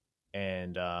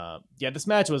 And this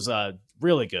match was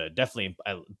really good. Definitely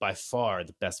by far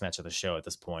the best match of the show at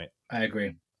this point. I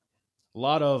agree. A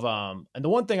lot of and the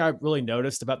one thing I really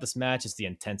noticed about this match is the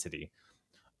intensity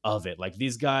of it. Like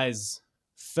these guys,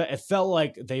 it felt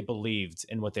like they believed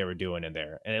in what they were doing in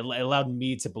there, and it allowed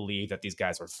me to believe that these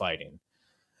guys were fighting.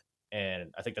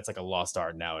 And I think that's like a lost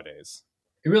art nowadays.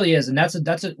 It really is, and that's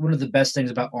one of the best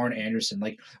things about Arn Anderson.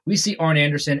 Like we see Arn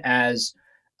Anderson as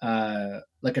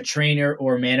like a trainer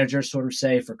or manager, sort of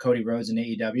say, for Cody Rhodes in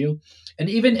AEW, and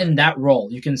even in that role,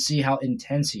 you can see how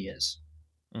intense he is.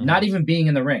 Mm-hmm. Not even being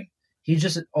in the ring, he's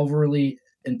just an overly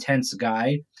intense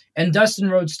guy. And Dustin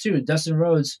Rhodes too. Dustin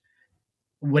Rhodes,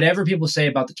 whatever people say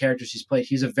about the characters he's played,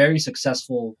 he's a very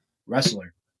successful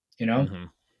wrestler. Mm-hmm.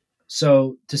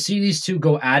 So to see these two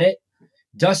go at it,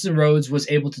 Dustin Rhodes was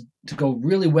able to go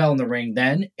really well in the ring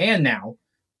then and now.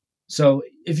 So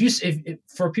if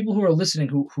for people who are listening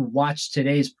who watch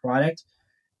today's product,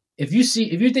 if you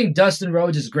think Dustin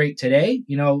Rhodes is great today,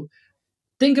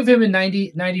 think of him in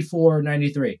 90, 94,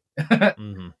 93.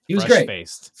 Mm-hmm. He was Fresh great.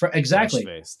 Faced. Exactly.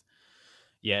 Fresh-faced.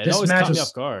 Yeah, it always caught me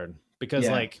off guard because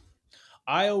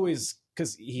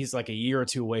because he's like a year or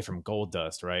two away from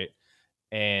Goldust, right?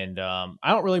 And I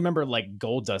don't really remember like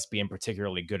Goldust being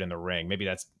particularly good in the ring. Maybe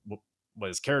that's what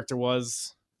his character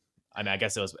was. I mean, I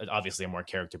guess it was obviously a more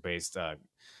character-based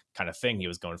kind of thing he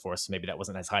was going for, so maybe that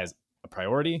wasn't as high as a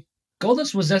priority.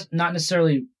 Goldust was not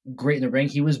necessarily great in the ring.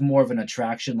 He was more of an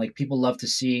attraction. Like people love to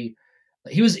see.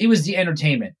 He was the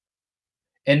entertainment,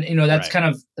 and that's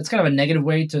kind of a negative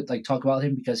way to like talk about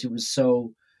him because he was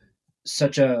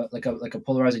such a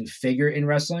polarizing figure in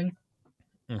wrestling.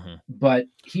 Mm-hmm. But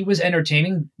he was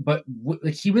entertaining. But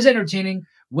he was entertaining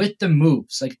with the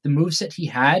moves. Like the moveset he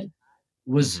had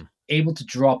was able to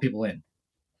draw people in.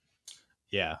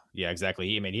 Yeah, exactly.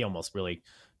 He almost really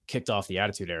kicked off the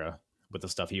Attitude Era with the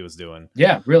stuff he was doing.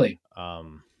 Yeah, really.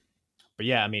 But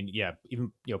yeah, I mean, yeah,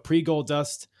 even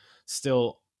pre-Goldust,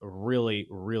 still really,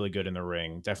 really good in the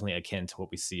ring. Definitely akin to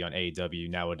what we see on AEW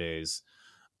nowadays.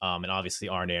 And obviously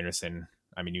Arn Anderson.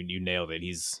 I mean, you nailed it.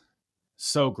 He's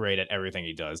so great at everything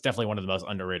he does. Definitely one of the most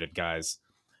underrated guys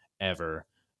ever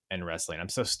in wrestling. I'm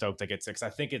so stoked to get to, because I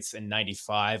think it's in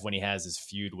 '95 when he has his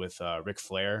feud with Ric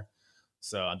Flair.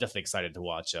 So I'm definitely excited to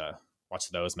watch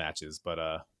those matches.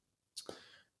 But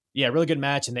yeah, really good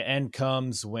match. And the end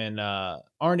comes when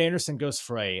Arn Anderson goes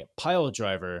for a pile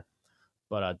driver,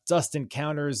 but Dustin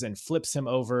counters and flips him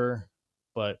over.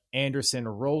 But Anderson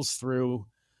rolls through,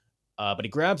 but he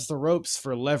grabs the ropes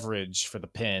for leverage for the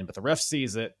pin. But the ref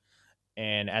sees it.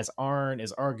 And as Arn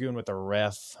is arguing with the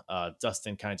ref,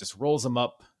 Dustin kind of just rolls him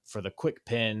up for the quick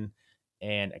pin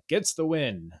and gets the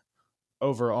win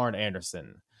over Arn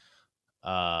Anderson.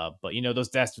 But those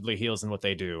dastardly heels and what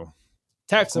they do.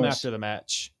 Taps him after the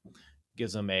match,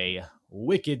 gives him a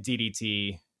wicked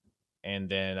DDT, and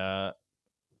then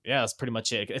that's pretty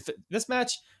much it. This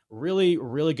match, really,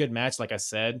 really good match, like I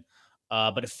said.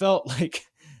 But it felt like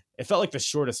the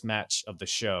shortest match of the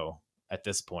show at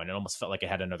this point. It almost felt like it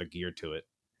had another gear to it.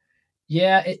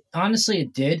 Yeah, honestly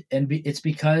it did, and it's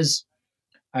because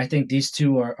I think these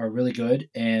two are really good,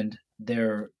 and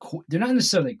they're not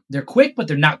necessarily they're quick, but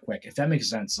they're not quick. If that makes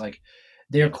sense, like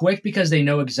they're quick because they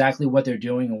know exactly what they're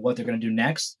doing and what they're going to do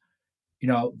next.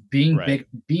 Right.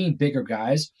 Being bigger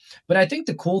guys. But I think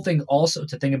the cool thing also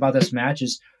to think about this match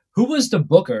is who was the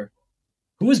booker,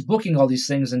 who was booking all these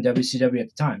things in WCW at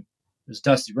the time. It was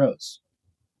Dusty Rhodes.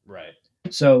 Right.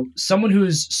 So someone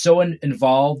who's so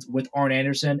involved with Arn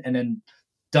Anderson and then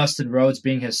Dustin Rhodes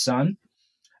being his son,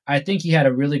 I think he had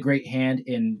a really great hand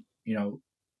in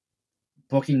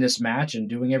booking this match and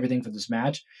doing everything for this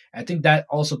match. I think that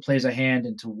also plays a hand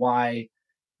into why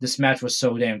this match was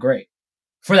so damn great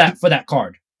for that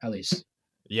card, at least.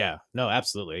 Yeah, no,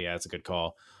 absolutely. Yeah, it's a good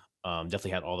call.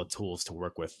 Definitely had all the tools to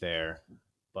work with there.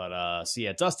 But so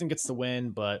yeah, Dustin gets the win,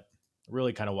 but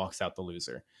really kind of walks out the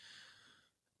loser.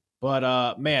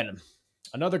 But man,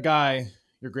 another guy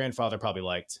your grandfather probably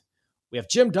liked. We have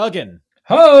Jim Duggan.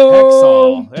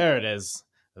 Ho! Hacksaw. There it is.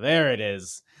 There it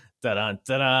is. Da-da,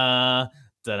 da-da,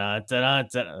 da-da, da-da,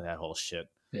 da-da. That whole shit.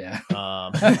 Yeah.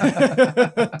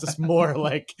 Just more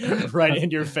like right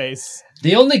in your face.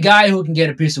 The only guy who can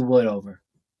get a piece of wood over.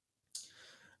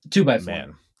 2x4.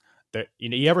 Man.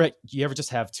 You ever just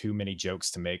have too many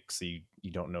jokes to make, so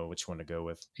you don't know which one to go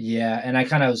with. Yeah, and I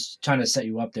kind of was trying to set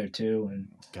you up there too. And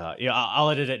God, yeah,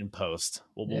 I'll edit it in post.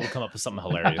 We'll come up with something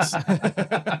hilarious.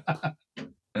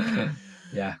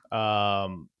 Yeah. I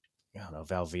don't know,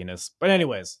 Val Venus, but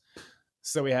anyways,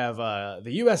 so we have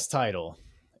the U.S. title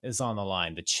is on the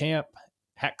line. The champ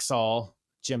Hacksaw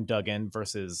Jim Duggan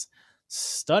versus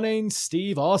Stunning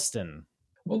Steve Austin.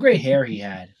 What great hair he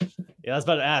had. Yeah, I was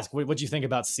about to ask, what'd you think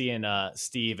about seeing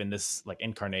Steve in this like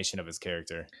incarnation of his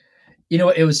character?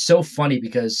 It was so funny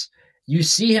because you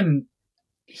see him,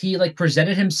 he like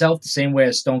presented himself the same way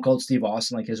as Stone Cold Steve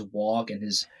Austin, like his walk and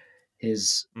his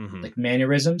like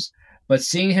mannerisms. But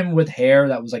seeing him with hair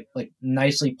that was like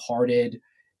nicely parted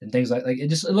and things like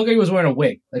it looked like he was wearing a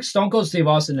wig, like Stone Cold Steve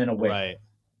Austin in a wig. Right.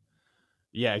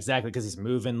 Yeah, exactly, because he's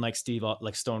moving like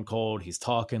Stone Cold. He's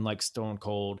talking like Stone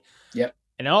Cold. Yep.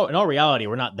 And in all reality,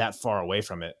 we're not that far away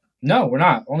from it. No, we're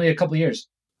not. Only a couple years.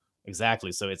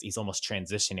 Exactly. So he's almost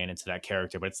transitioning into that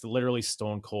character, but it's literally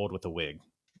Stone Cold with a wig.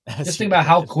 Just think about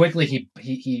how quickly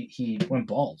he went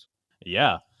bald.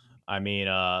 Yeah. I mean,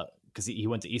 because he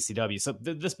went to ECW. So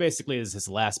this basically is his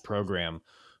last program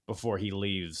before he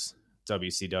leaves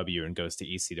WCW and goes to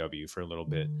ECW for a little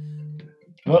bit.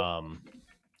 Well,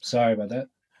 sorry about that.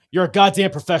 You're a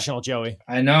goddamn professional, Joey.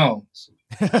 I know.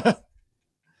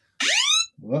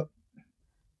 Whoop.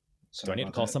 Do I need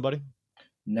to call somebody?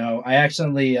 No, I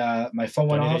accidentally my phone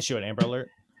went off. Do I need to issue an Amber Alert?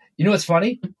 You know what's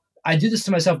funny? I do this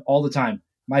to myself all the time.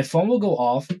 My phone will go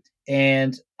off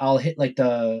and I'll hit like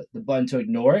the button to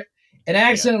ignore it, and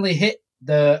I accidentally hit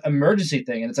the emergency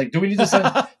thing, and it's like, do we need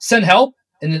to send help?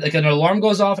 And like an alarm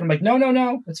goes off, and I'm like,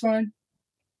 no, it's fine.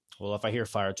 Well, if I hear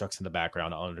fire trucks in the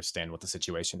background, I'll understand what the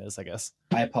situation is, I guess.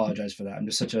 I apologize for that. I'm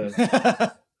just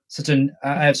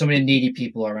I have so many needy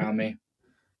people around me.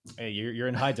 Hey, you're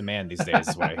in high demand these days,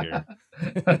 is what I hear.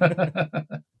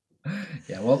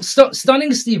 Yeah, well,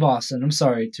 stunning Steve Austin. I'm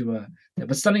sorry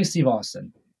but stunning Steve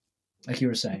Austin, like you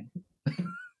were saying.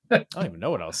 I don't even know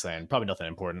what I was saying. Probably nothing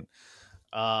important.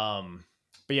 But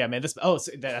yeah, man,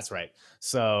 that's right.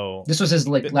 So this was his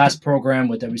last program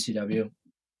with WCW.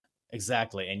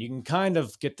 Exactly, and you can kind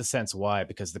of get the sense why,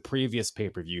 because the previous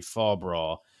pay-per-view, Fall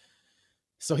Brawl,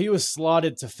 so he was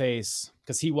slotted to face,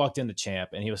 because he walked in the champ,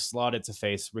 and he was slotted to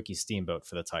face Ricky Steamboat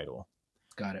for the title.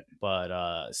 Got it.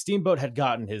 But Steamboat had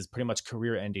gotten his pretty much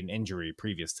career-ending injury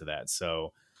previous to that,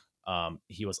 so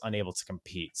he was unable to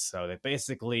compete. So they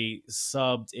basically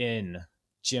subbed in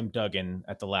Jim Duggan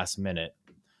at the last minute,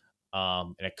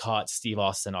 and it caught Steve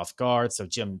Austin off guard, so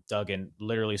Jim Duggan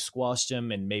literally squashed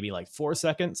him in maybe like 4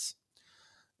 seconds.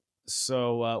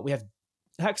 So we have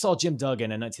Hacksaw Jim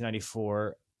Duggan in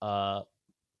 1994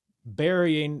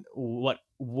 burying what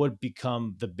would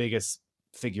become the biggest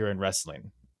figure in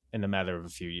wrestling in a matter of a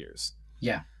few years.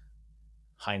 Yeah.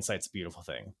 Hindsight's a beautiful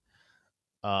thing.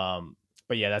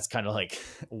 But yeah, that's kind of like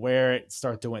where it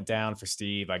started to went down for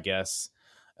Steve, I guess,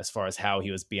 as far as how he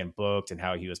was being booked and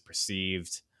how he was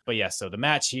perceived. But yeah, so the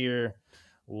match here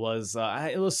was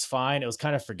it was fine. It was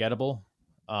kind of forgettable.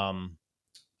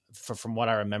 From what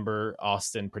I remember,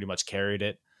 Austin pretty much carried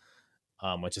it,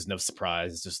 which is no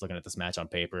surprise, just looking at this match on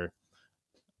paper.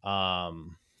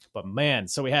 But man,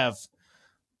 so we have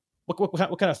what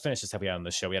kind of finishes have we had on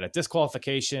this show? We had a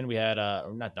disqualification. We had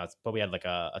but we had like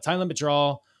a time limit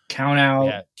draw, count out.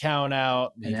 Yeah, count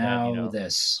out. And now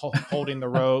this holding the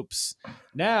ropes.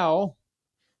 Now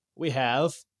we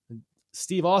have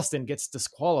Steve Austin gets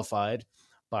disqualified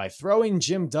by throwing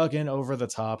Jim Duggan over the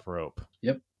top rope.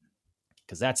 Yep.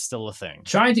 Because that's still a thing.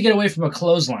 Trying to get away from a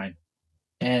clothesline.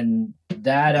 And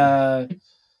that,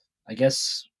 I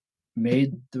guess,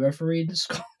 made the referee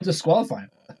disqualify him.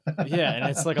 Yeah, and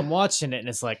it's like I'm watching it, and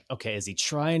it's like, okay, is he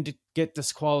trying to get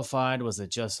disqualified? Was it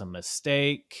just a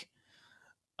mistake?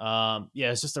 Yeah,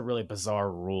 it's just a really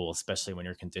bizarre rule, especially when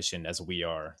you're conditioned as we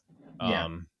are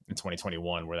in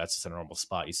 2021, where that's just a normal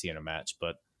spot you see in a match.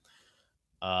 But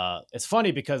it's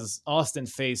funny because Austin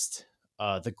faced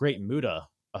the Great Muta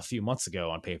a few months ago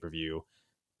on pay-per-view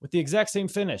with the exact same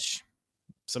finish.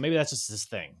 So maybe that's just his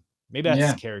thing. Maybe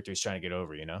that's his character he's trying to get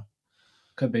over, you know?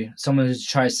 Could be. Someone who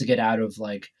tries to get out of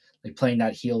like playing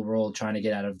that heel role, trying to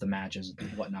get out of the matches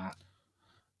and whatnot.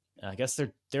 I guess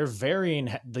they're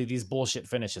varying these bullshit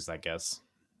finishes, I guess.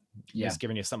 Yeah. He's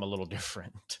giving you something a little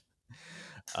different.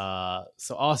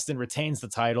 So Austin retains the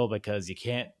title because you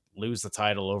can't lose the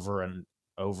title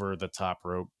over the top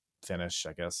rope finish,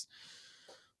 I guess.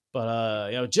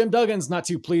 But Jim Duggan's not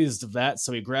too pleased of that,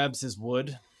 so he grabs his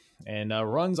wood and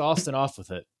runs Austin off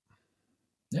with it.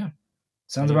 Yeah,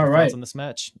 sounds Any about other right. thoughts on this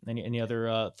match? Any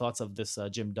other thoughts of this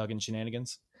Jim Duggan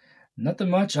shenanigans? Nothing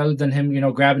much other than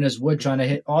him, grabbing his wood, trying to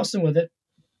hit Austin with it.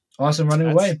 Austin running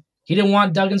away. He didn't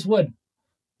want Duggan's wood.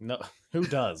 No, who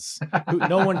does?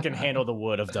 No one can handle the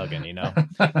wood of Duggan, you know?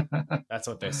 That's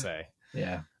what they say.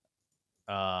 Yeah.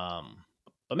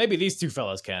 But maybe these two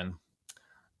fellas can.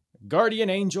 Guardian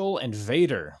Angel and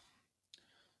Vader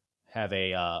have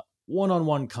a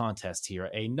one-on-one contest here.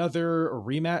 Another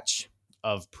rematch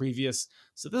of previous.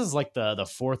 So this is like the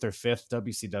fourth or fifth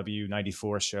WCW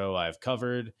 94 show I've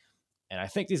covered. And I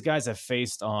think these guys have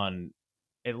faced on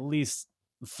at least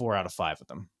 4 out of 5 of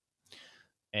them.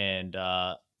 And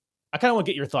I kind of want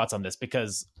to get your thoughts on this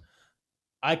because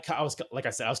I was, like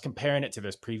I said, I was comparing it to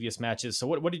those previous matches. So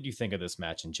what did you think of this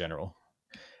match in general?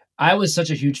 I was such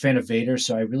a huge fan of Vader,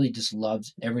 so I really just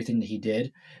loved everything that he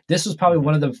did. This was probably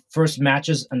one of the first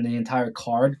matches on the entire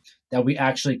card that we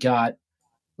actually got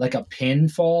like a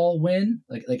pinfall win.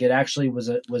 Like it actually was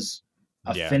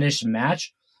a finished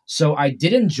match. So I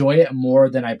did enjoy it more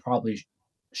than I probably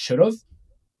should have.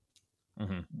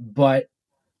 Mm-hmm. But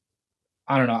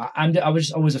I don't know. I was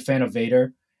just always a fan of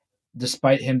Vader,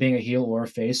 despite him being a heel or a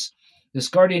face. This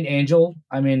Guardian Angel,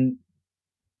 I mean,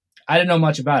 I didn't know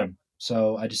much about him.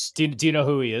 So I just... Do you know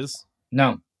who he is?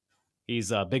 No. He's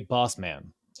a Big Boss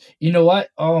Man. You know what?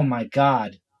 Oh my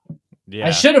God. Yeah.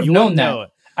 I should have known that.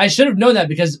 I should have known that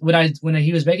because when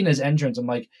he was making his entrance, I'm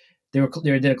like, they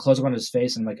did a close up on his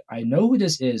face. I'm like, I know who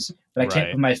this is, but I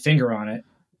can't put my finger on it.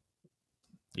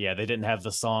 Yeah, they didn't have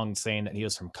the song saying that he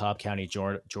was from Cobb County,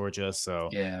 Georgia, so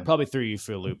probably threw you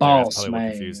for a loop. Balls, there. That's probably man.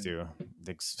 What confused you.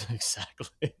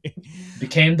 Exactly.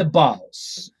 Became the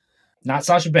boss, not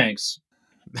Sasha Banks.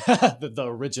 the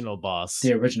original boss.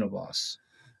 The original boss.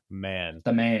 Man.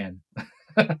 The man.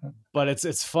 But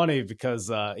it's funny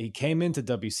because he came into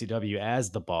WCW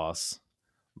as the boss,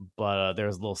 but there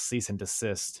was a little cease and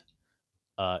desist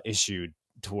issued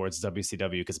towards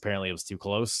WCW because apparently it was too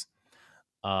close.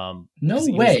 No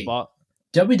way.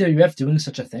 WWF doing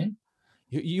such a thing?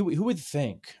 Who would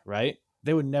think, right?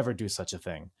 They would never do such a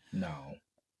thing. No.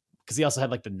 Because he also had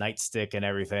like the nightstick and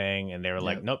everything, and they were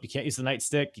like, nope, you can't use the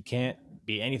nightstick. You can't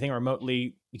be anything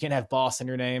remotely. You can't have boss in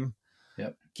your name.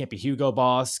 Yep. Can't be Hugo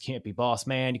Boss. Can't be Boss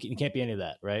Man. You can't be any of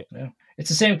that, right? Yeah. It's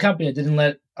the same company that didn't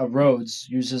let Rhodes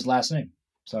use his last name.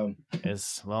 So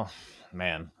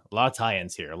man, a lot of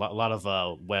tie-ins here. A lot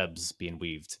of webs being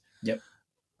weaved. Yep.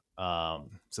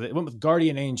 So they went with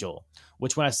Guardian Angel,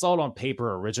 which when I saw it on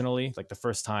paper originally, like the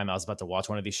first time I was about to watch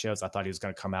one of these shows, I thought he was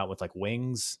going to come out with like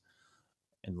wings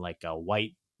and like a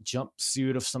white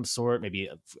jumpsuit of some sort, maybe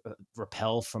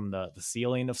rappel from the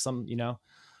ceiling of some,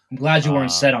 I'm glad you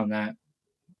weren't set on that.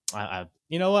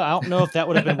 You know what? I don't know if that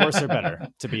would have been worse or better,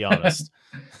 to be honest.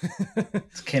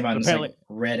 It came out in this like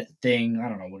red thing. I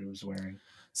don't know what he was wearing.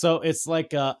 So it's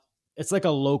like a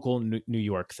local New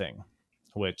York thing,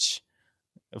 which,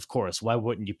 of course, why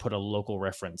wouldn't you put a local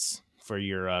reference for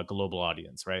your global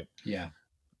audience, right? Yeah.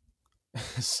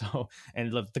 So,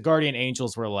 and the Guardian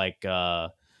Angels were like, man,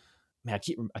 I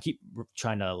keep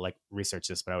trying to like research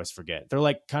this, but I always forget. They're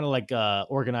like kind of like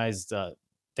organized.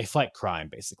 They fight crime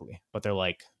basically, but they're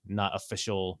like not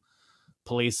official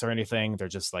police or anything. They're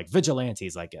just like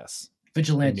vigilantes, I guess.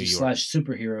 Vigilante /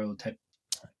 superhero type.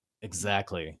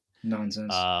 Exactly.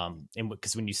 Nonsense. And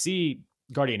because when you see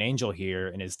Guardian Angel here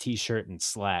in his t-shirt and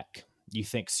slack, you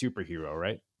think superhero,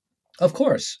 right? Of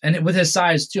course. And with his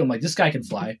size too. I'm like, this guy can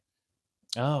fly.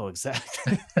 Oh,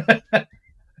 exactly.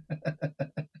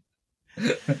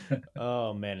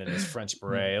 Oh man, in his French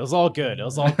beret. It was all good. It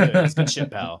was all good. It was good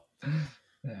shit, pal.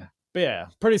 Yeah, But yeah,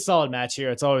 pretty solid match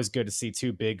here. It's always good to see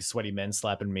two big sweaty men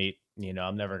slapping meat. You know,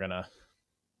 I'm never gonna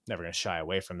shy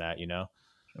away from that, you know.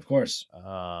 of course.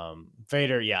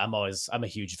 Vader, yeah, I'm a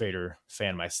huge Vader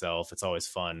fan myself. It's always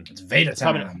fun. It's Vader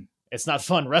Probably time. it's not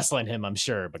fun wrestling him, I'm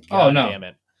sure, but Oh, god no. damn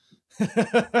it.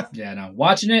 Yeah, no.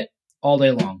 Watching it all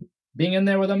day long. Being in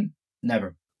there with him,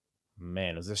 never.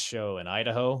 Man, was this show in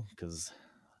Idaho? Because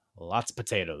lots of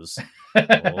potatoes.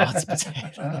 Lots of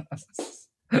potatoes.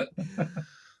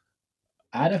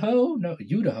 Idaho? No,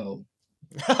 Idaho.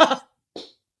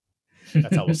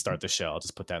 That's how we'll start the show. I'll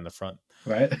just put that in the front.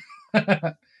 Right?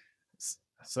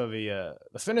 So the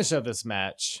finish of this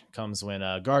match comes when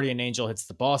Guardian Angel hits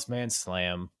the Boss Man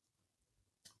Slam.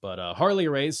 But Harley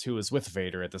Race, who is with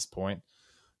Vader at this point,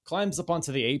 climbs up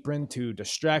onto the apron to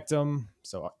distract him.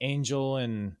 So Angel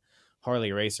and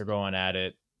Harley Race are going at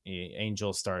it.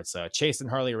 Angel starts chasing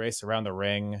Harley Race around the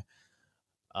ring.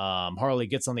 Harley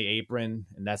gets on the apron,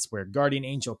 and that's where Guardian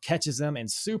Angel catches him and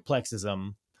suplexes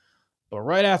him. But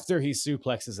right after he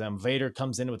suplexes him, Vader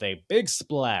comes in with a big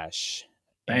splash.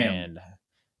 Bam. And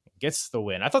gets the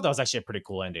win. I thought that was actually a pretty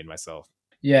cool ending myself.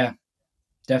 Yeah,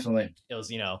 definitely. It was,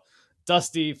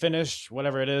 dusty finish,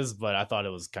 whatever it is, but I thought it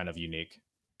was kind of unique.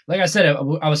 Like I said,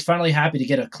 I was finally happy to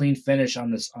get a clean finish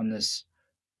on this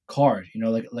card.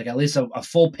 Like at least a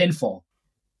full pinfall.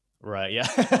 Right, yeah.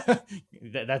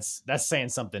 That's saying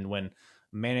something when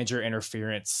manager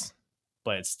interference,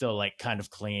 but it's still like kind of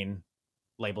clean,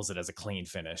 labels it as a clean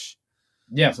finish.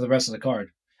 Yeah, for the rest of the card.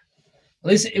 At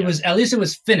least it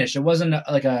was finished. It wasn't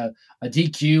like a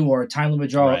DQ or a time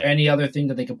limit draw or any other thing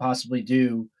that they could possibly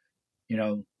do,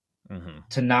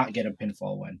 to not get a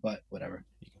pinfall win. But whatever.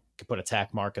 You could put a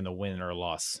tack mark in the win or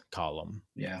loss column.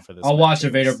 Yeah, for this I'll watch a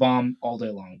Vader bomb all day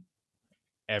long.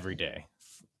 Every day,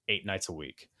 8 nights a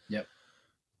week. Yep.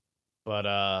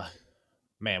 But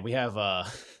man, we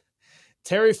have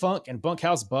Terry Funk and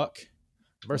Bunkhouse Buck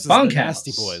versus the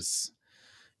Nasty Boys.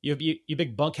 You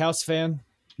big Bunkhouse fan?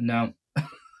 No.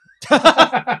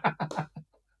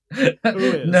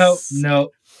 No.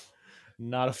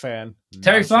 Not a fan.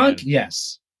 Terry Funk?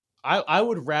 Yes. I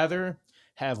would rather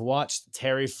have watched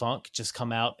Terry Funk just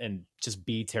come out and just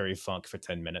be Terry Funk for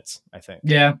 10 minutes, I think.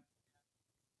 Yeah.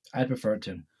 I'd prefer it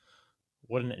to.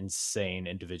 What an insane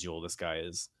individual this guy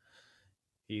is.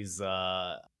 He's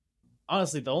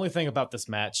honestly, the only thing about this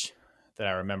match that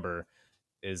I remember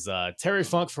is Terry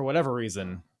Funk, for whatever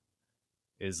reason,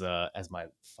 is as my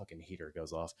fucking heater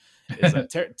goes off, is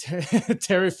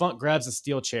Terry Funk grabs a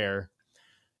steel chair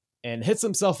and hits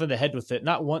himself in the head with it,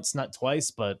 not once, not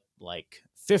twice, but like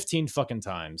 15 fucking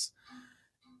times.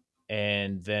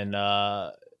 And then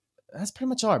that's pretty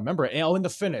much all I remember. Oh, in the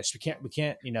finish, we can't,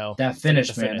 that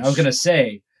finish, man. I was gonna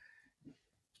say,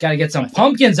 gotta get some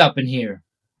pumpkins up in here.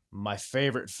 My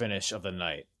favorite finish of the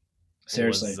night.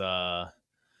 Seriously,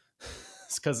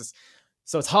 it's because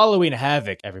it's Halloween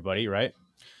Havoc, everybody, right?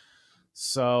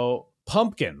 So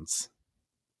pumpkins,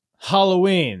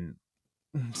 Halloween.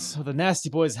 So the Nasty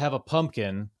Boys have a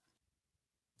pumpkin.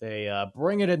 They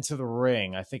bring it into the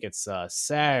ring. I think it's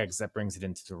Sags that brings it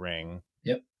into the ring.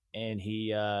 Yep. And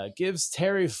he gives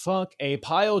Terry Funk a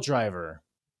pile driver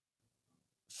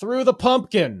through the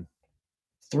pumpkin.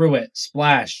 Through it.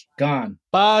 Splash. Gone.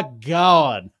 By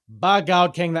God,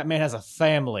 King, that man has a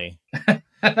family.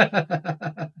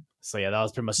 So yeah, that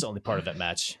was pretty much the only part of that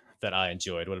match that I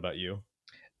enjoyed. What about you?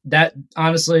 That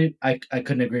honestly, I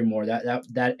couldn't agree more.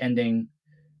 That ending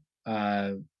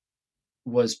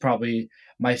was probably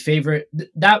my favorite.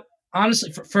 That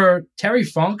honestly, for Terry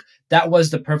Funk, that was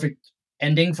the perfect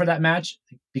ending for that match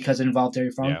because it involved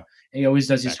Terry Funk. Yeah, he always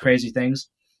does these crazy things.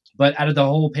 But out of the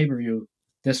whole pay-per-view,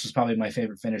 this was probably my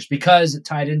favorite finish because it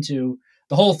tied into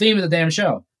the whole theme of the damn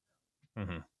show.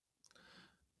 Mm-hmm.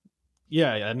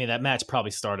 Yeah, I mean, that match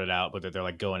probably started out, but they're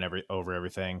like going over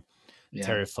everything. Yeah.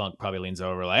 Terry Funk probably leans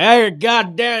over like, "Hey,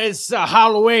 goddamn, it's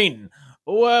Halloween.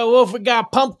 Well, if we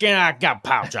got pumpkin, I got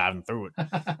pile driving through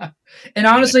it." And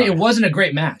honestly, it wasn't a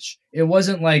great match. It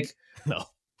wasn't like no,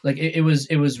 like it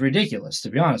was ridiculous, to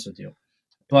be honest with you.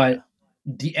 But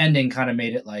the ending kind of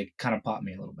made it like kind of pop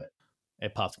me a little bit.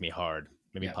 It popped me hard.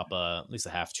 Maybe pop at least a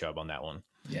half chub on that one.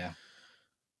 Yeah.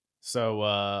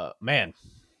 So, man,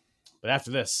 but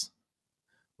after this,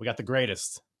 we got the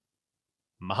greatest.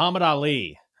 Muhammad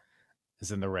Ali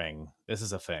is in the ring. This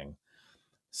is a thing.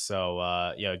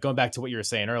 So, going back to what you were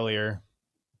saying earlier,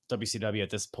 WCW at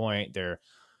this point, they're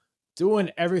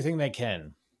doing everything they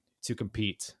can to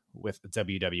compete with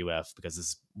WWF because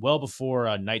it's well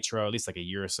before Nitro, at least like a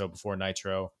year or so before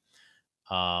Nitro.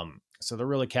 So they're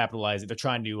really capitalizing. They're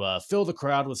trying to fill the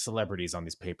crowd with celebrities on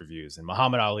these pay-per-views, and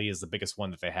Muhammad Ali is the biggest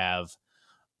one that they have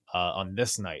on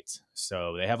this night.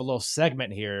 So they have a little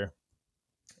segment here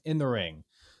in the ring.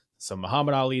 So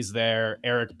Muhammad Ali's there,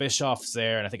 Eric Bischoff's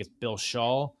there, and I think it's Bill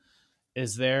Shaw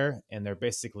is there, and they're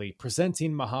basically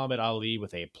presenting Muhammad Ali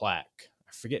with a plaque.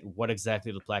 I forget what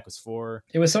exactly the plaque was for.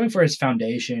 It was something for his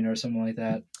foundation or something like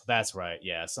that. That's right.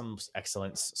 Yeah, some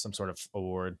excellence, some sort of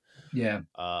award. Yeah.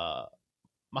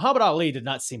 Muhammad Ali did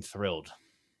not seem thrilled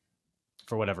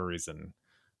for whatever reason.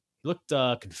 He looked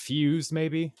confused,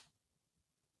 maybe.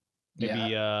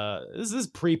 This is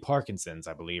pre-Parkinson's,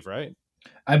 I believe, right?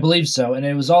 I believe so. And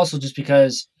it was also just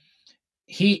because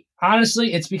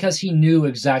it's because he knew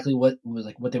exactly what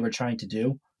they were trying to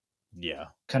do. Yeah.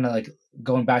 Kind of like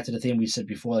going back to the theme we said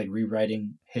before, like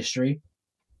rewriting history.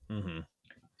 Mm-hmm.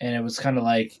 And it was kind of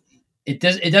like, it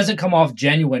doesn't come off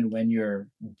genuine when you're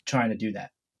trying to do that.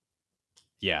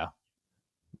 Yeah.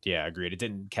 Yeah, agreed. It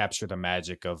didn't capture the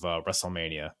magic of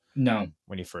WrestleMania. No.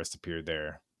 When he first appeared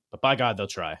there. But by God, they'll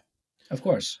try. Of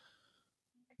course.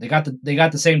 They got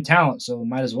the same talent, so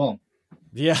might as well.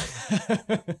 Yeah.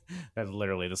 That's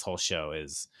literally this whole show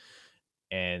is.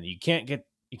 And you can't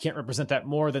represent that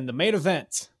more than the main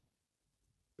event.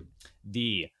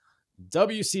 The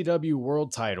WCW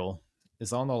World Title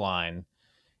is on the line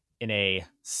in a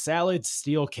solid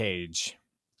steel cage.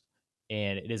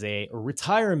 And it is a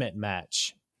retirement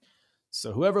match.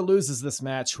 So whoever loses this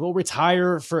match will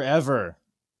retire forever.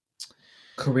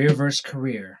 Career versus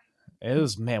career. It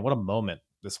was, man, what a moment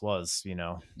this was, you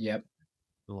know. Yep.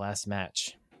 The last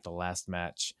match. So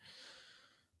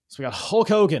we got Hulk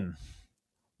Hogan,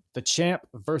 the champ,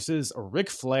 versus Ric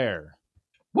Flair.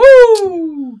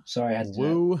 Woo! Sorry, I had to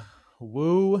do that.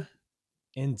 Woo,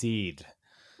 indeed.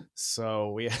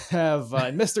 So we have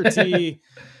Mr. T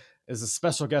is a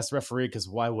special guest referee, because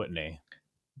why wouldn't he?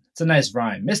 It's a nice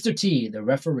rhyme. Mr. T, the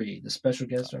referee, the special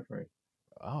guest referee.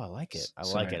 Oh, I like it.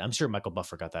 Like it. I'm sure Michael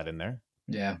Buffer got that in there.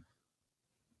 Yeah.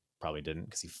 Probably didn't,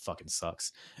 because he fucking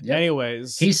sucks. Yep.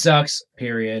 Anyways. He sucks,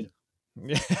 period.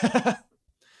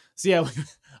 So yeah,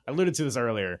 I alluded to this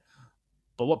earlier,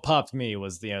 but what popped me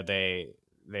was, they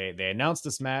announced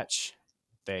this match.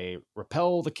 They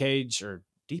repel the cage, or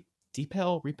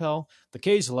repel. The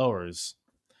cage lowers,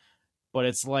 but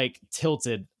it's like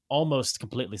tilted almost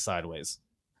completely sideways.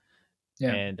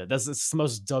 Yeah. And that's the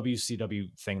most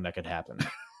WCW thing that could happen.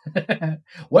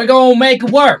 We're gonna make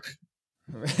it work.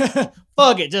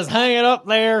 Fuck it, just hang it up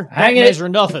there. Hang Don't it. measure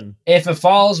nothing. If it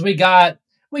falls, we got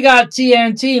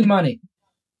TNT money.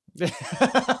 You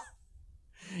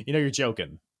know you're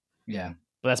joking. Yeah,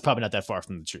 but that's probably not that far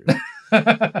from the truth.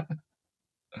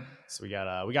 So we got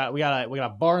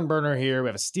a barn burner here. We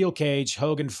have a steel cage,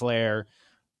 Hogan Flair.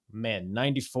 Man,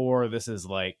 94. This is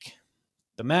like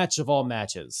the match of all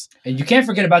matches. And you can't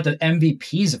forget about the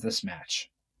MVPs of this match.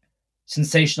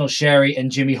 Sensational Sherry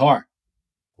and Jimmy Hart.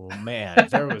 Oh man,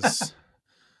 there was.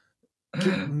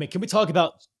 Can we talk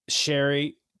about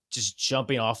Sherry just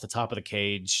jumping off the top of the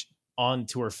cage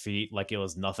onto her feet like it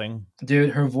was nothing? Dude,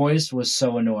 her voice was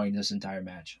so annoying this entire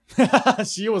match.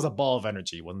 She was a ball of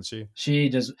energy, wasn't she? She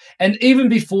just, and even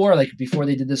before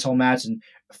they did this whole match and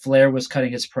Flair was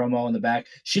cutting his promo in the back,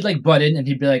 she'd like butt in and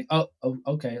he'd be like, oh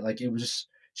okay. Like it was just,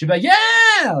 she'd be like,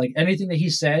 yeah! Like anything that he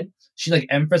said, she like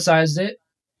emphasized it.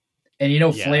 And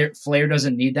yeah. Flair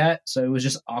doesn't need that. So it was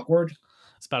just awkward.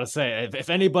 I was about to say,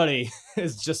 if anybody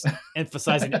is just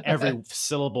emphasizing every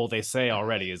syllable they say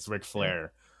already, it's Ric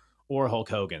Flair or Hulk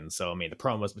Hogan. So, I mean, the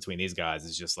promos between these guys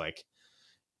is just like,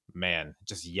 man,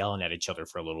 just yelling at each other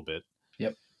for a little bit.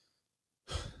 Yep.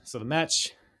 So the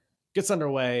match gets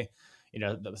underway.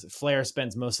 Flair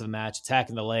spends most of the match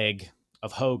attacking the leg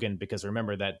of Hogan because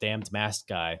remember that damned masked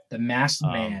guy. The masked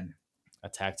man.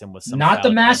 Attacked him with some not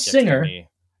the masked singer.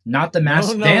 Not the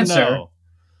masked dancer. No.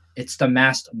 It's the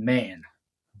masked man.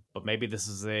 But maybe this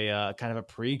is a kind of a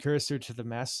precursor to the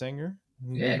masked singer.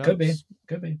 Yeah, it could be.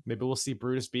 Maybe we'll see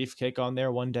Brutus Beefcake on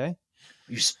there one day.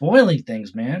 You're spoiling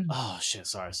things, man. Oh shit!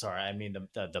 Sorry. I mean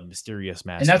the mysterious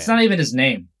masked. And that's man. Not even his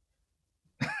name.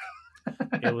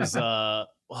 It was oh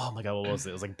my god, what was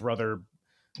it? It was like brother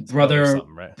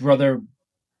right? Brother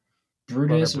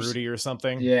Brutus, Brother Broody or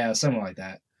something. Yeah, something like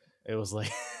that. It was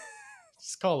like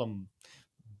just call him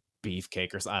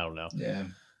Beefcake or I don't know. Yeah.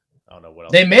 I don't know what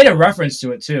else. They made a reference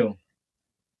to it too.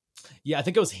 Yeah, I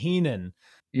think it was Heenan.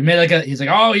 He made he's like,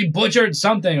 oh, he butchered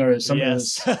something or something.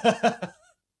 Yes.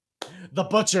 The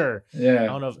Butcher. Yeah. I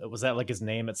don't know if was that like his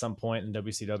name at some point in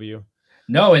WCW.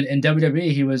 No, in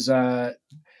WWE he was what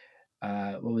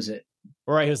was it?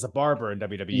 Right, he was the barber in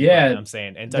WWE. Yeah, I'm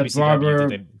saying in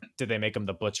WCW did they make him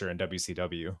the Butcher in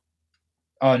WCW?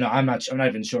 Oh no, I'm not. I'm not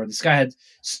even sure. This guy had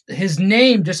his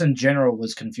name just in general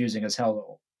was confusing as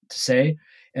hell to say,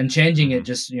 and changing it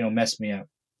just messed me up.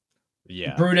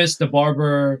 Yeah. Brutus the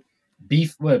Barber,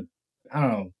 beef. What? I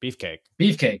don't know. Beefcake.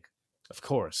 Beefcake. Of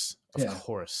course. Of Yeah.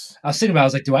 course. I was thinking about it. I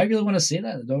was like, do I really want to say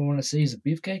that? I don't want to say he's a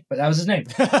beefcake, but that was his name.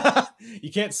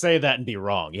 You can't say that and be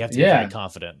wrong. You have to be very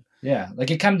confident. Yeah.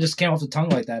 Like it kind of just came off the tongue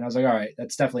like that. And I was like, all right,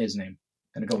 that's definitely his name.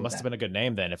 Gonna go It with must that. have been a good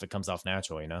name then if it comes off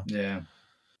natural, Yeah.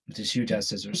 With his huge ass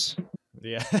scissors.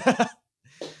 Yeah.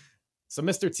 So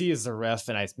Mr. T is the ref,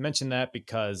 and I mentioned that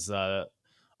because a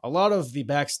lot of the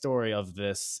backstory of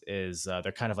this is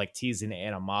they're kind of like teasing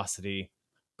animosity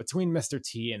between Mr.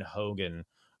 T and Hogan,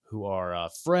 who are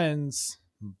friends,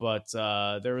 but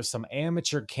there was some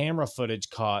amateur camera footage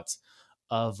caught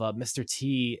of Mr.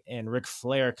 T and Ric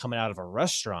Flair coming out of a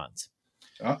restaurant.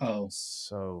 Uh-oh.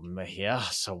 So, yeah,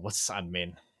 so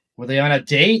were they on a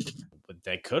date?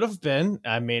 They could have been.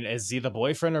 I mean, is he the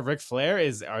boyfriend of Ric Flair?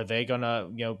 Are they gonna,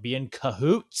 be in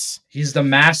cahoots? He's the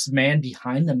masked man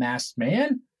behind the masked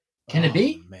man? Can it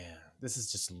be? Man, this is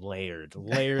just layered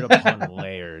upon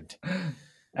layered.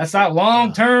 That's not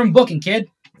long-term booking, kid.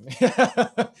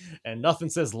 And nothing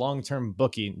says long-term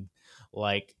booking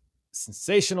like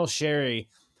sensational Sherry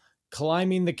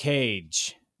climbing the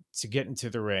cage to get into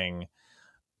the ring.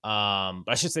 But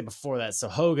I should say before that, so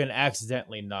Hogan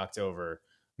accidentally knocked over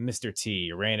Mr.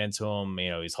 T, ran into him.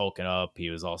 He's hulking up.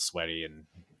 He was all sweaty and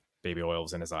baby oil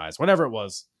was in his eyes. Whatever it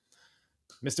was,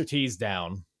 Mr. T's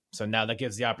down. So now that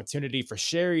gives the opportunity for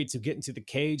Sherry to get into the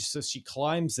cage. So she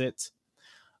climbs it.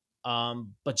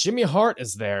 But Jimmy Hart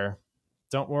is there.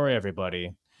 Don't worry,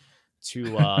 everybody,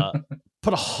 to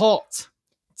put a halt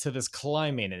to this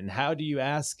climbing. And how do you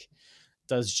ask?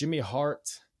 Does Jimmy Hart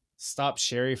stop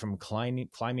Sherry from climbing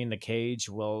the cage?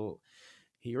 Well,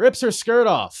 he rips her skirt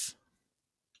off.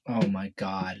 Oh my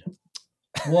God.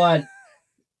 What?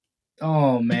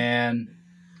 Oh man.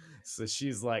 So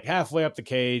she's like halfway up the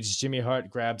cage. Jimmy Hart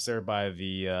grabs her by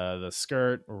the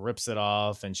skirt, rips it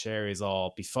off, and Sherry's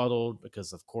all befuddled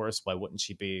because, of course, why wouldn't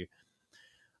she be?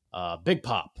 Big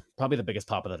pop, probably the biggest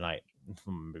pop of the night,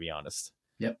 to be honest.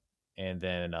 Yep. And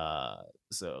then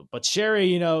but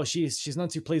Sherry, she's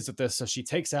not too pleased with this, so she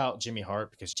takes out Jimmy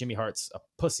Hart because Jimmy Hart's a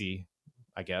pussy,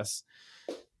 I guess.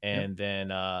 And then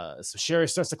so Sherry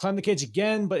starts to climb the cage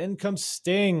again, but in comes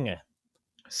Sting.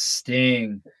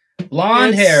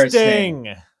 Blonde hair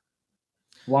Sting.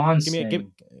 Blonde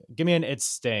Sting. Give me an It's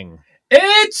Sting.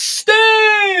 It's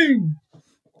Sting!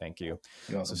 Thank you.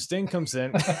 So Sting comes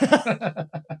in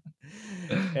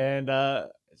and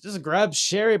just grabs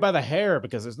Sherry by the hair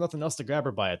because there's nothing else to grab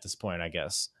her by at this point, I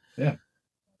guess. Yeah.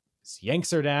 Just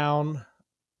yanks her down.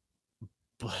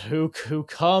 But who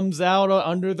comes out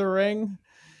under the ring?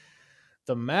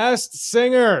 The Masked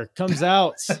Singer comes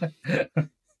out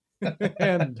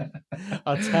and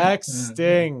attacks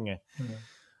Sting.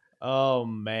 Oh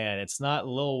man, it's not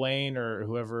Lil Wayne or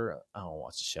whoever. I don't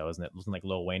watch the show, isn't it? Wasn't like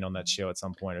Lil Wayne on that show at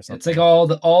some point or something? It's like all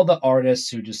the artists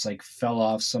who just like fell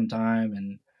off sometime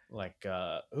and like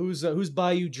who's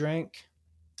Bayou Drank?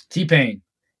 T-Pain.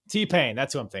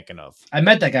 That's who I'm thinking of. I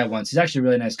met that guy once. He's actually a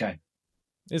really nice guy.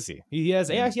 Is he? He has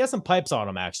some pipes on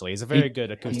him. Actually, he's a very good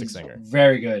acoustic singer.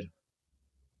 Very good.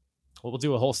 Well, we'll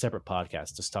do a whole separate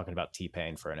podcast just talking about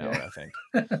T-Pain for an hour, I think.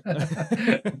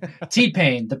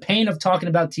 T-Pain, the pain of talking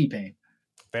about T-Pain.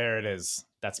 There it is.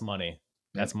 That's money.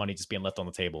 That's money just being left on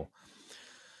the table.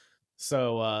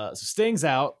 So Sting's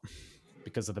out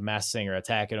because of the Masked Singer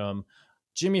attacking him.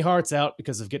 Jimmy Hart's out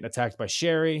because of getting attacked by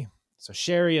Sherry. So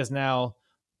Sherry is now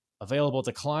available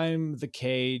to climb the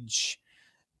cage,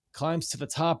 climbs to the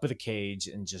top of the cage,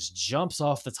 and just jumps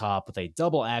off the top with a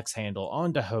double axe handle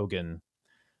onto Hogan.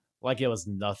 Like it was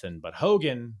nothing, but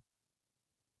Hogan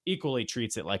equally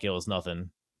treats it like it was nothing.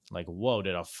 Like, whoa,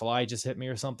 did a fly just hit me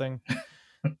or something?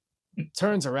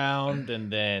 Turns around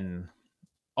and then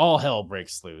all hell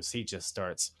breaks loose. He just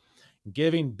starts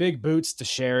giving big boots to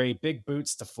Sherry, big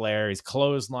boots to Flair. He's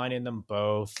clotheslining them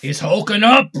both. He's hulking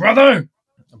up, brother.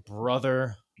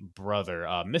 Brother.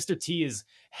 Mr. T is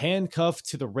handcuffed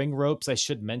to the ring ropes, I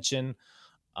should mention.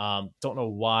 Don't know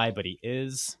why, but he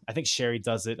is. I think Sherry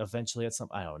does it eventually at some.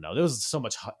 I don't know. There was so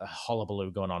much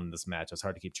hullabaloo going on in this match. It's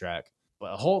hard to keep track.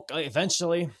 But Hulk,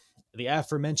 eventually, the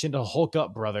aforementioned Hulk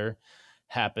up brother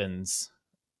happens.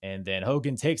 And then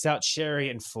Hogan takes out Sherry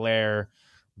and Flair.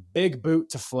 Big boot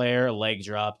to Flair, leg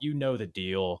drop. You know the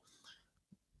deal.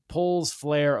 Pulls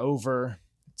Flair over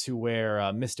to where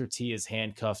Mr. T is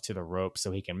handcuffed to the rope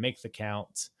so he can make the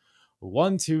count.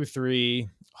 1, 2, 3.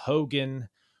 Hogan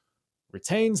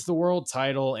retains the world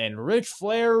title, and Ric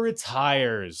Flair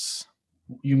retires.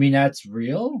 You mean that's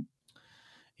real?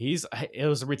 It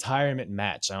was a retirement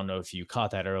match. I don't know if you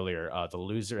caught that earlier. The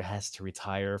loser has to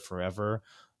retire forever.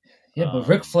 Yeah, but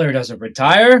Ric Flair doesn't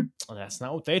retire. That's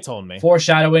not what they told me.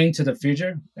 Foreshadowing to the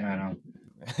future. I don't know.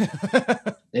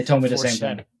 They told me the same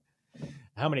thing.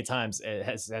 How many times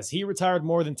has he retired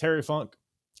more than Terry Funk?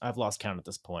 I've lost count at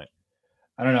this point.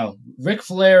 I don't know. Ric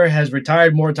Flair has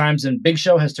retired more times than Big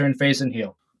Show has turned face and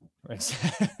heel. Let's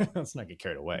not get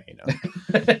carried away, you know.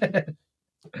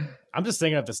 I'm just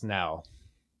thinking of this now.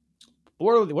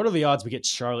 What are the odds we get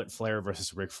Charlotte Flair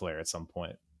versus Ric Flair at some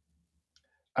point?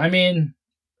 I mean,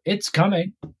 it's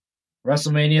coming.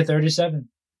 WrestleMania 37.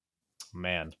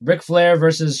 Man. Ric Flair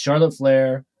versus Charlotte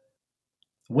Flair.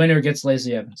 Winner gets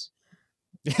Lacey Evans.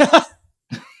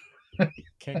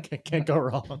 Can't go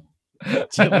wrong.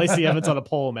 Lacey Evans on a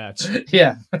pole match.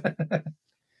 Yeah.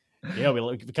 Yeah,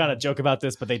 we kind of joke about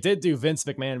this, but they did do Vince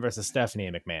McMahon versus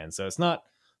Stephanie McMahon, so it's not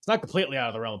completely out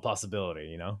of the realm of possibility,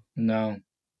 you know? No.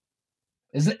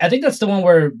 I think that's the one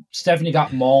where Stephanie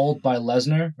got mauled by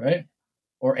Lesnar, right?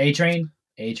 Or A-Train?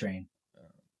 A-Train.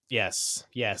 Yes.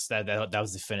 That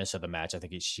was the finish of the match. I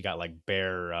think she got like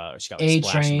she got like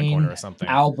splashed in the corner or something.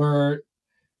 Albert.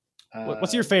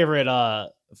 What's your favorite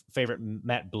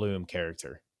Matt Bloom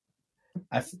character?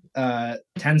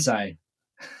 Tensai.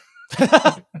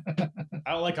 I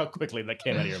don't like how quickly that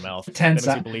came out of your mouth. Tensai. That makes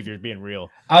me believe you're being real.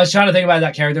 I was trying to think about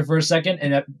that character for a second,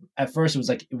 and at first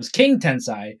it was King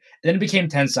Tensai, then it became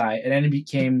Tensai, and then it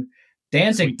became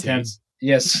Dancing Tensai.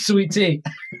 Yes, Sweet Tea.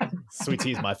 Sweet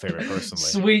Tea is my favorite, personally.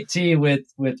 Sweet Tea with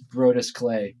Brodus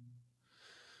Clay.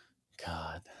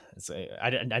 God,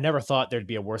 I never thought there'd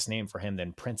be a worse name for him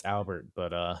than Prince Albert,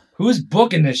 but who's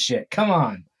booking this shit? Come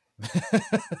on.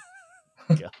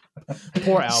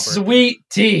 Poor Albert. Sweet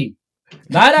Tea.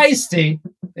 Not iced tea.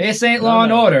 This ain't Law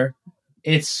and Order.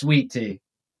 It's Sweet Tea.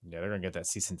 Yeah, they're gonna get that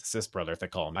cease and desist, brother, if they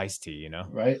call him iced tea, you know?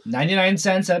 Right? 99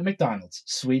 cents at McDonald's.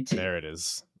 Sweet Tea. There it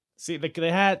is. See,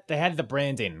 they had the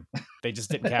branding. They just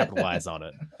didn't capitalize on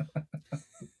it.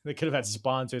 They could have had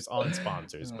sponsors on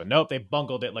sponsors, but nope, they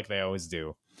bungled it like they always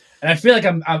do. And I feel like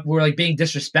we're like being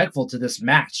disrespectful to this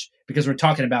match because we're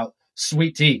talking about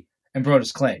Sweet Tea and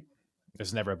Brodus Clay.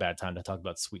 There's never a bad time to talk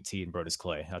about Sweet Tea and Brodus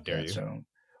Clay. How dare you? So,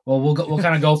 well, we'll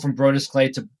kind of go from Brodus Clay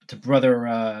to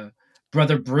brother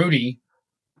Broody.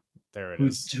 There it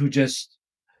is. Who just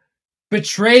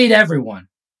betrayed everyone.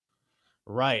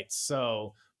 Right.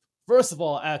 So, first of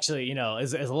all, actually, you know,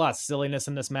 there's a lot of silliness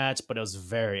in this match, but it was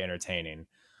very entertaining.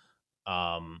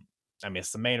 I mean,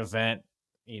 it's the main event.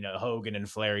 You know, Hogan and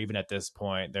Flair, even at this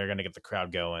point, they're gonna get the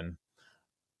crowd going.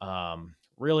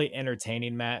 Really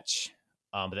entertaining match.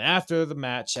 But then after the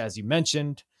match, as you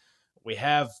mentioned, we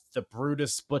have the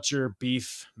Brutus Butcher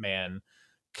Beef Man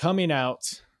coming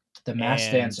out. The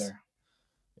masked dancer.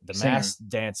 The masked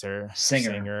dancer.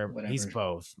 Singer. Whatever. He's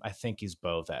both. I think he's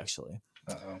both, actually.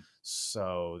 Uh-oh.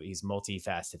 So he's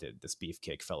multifaceted, this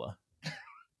beefcake fella.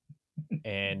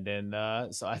 And then,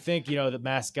 so I think, you know, the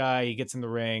masked guy, he gets in the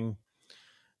ring.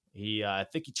 I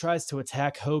think he tries to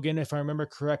attack Hogan, if I remember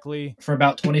correctly. For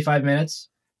about 25 minutes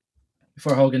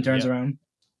before Hogan turns around.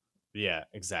 Yeah,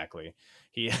 exactly.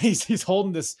 He's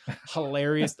holding this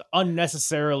hilarious,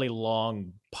 unnecessarily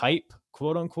long pipe,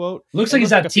 quote unquote. Looks like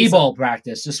he's at T-ball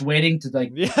practice, just waiting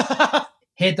to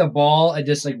hit the ball and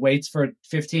just like waits for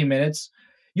 15 minutes.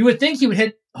 You would think he would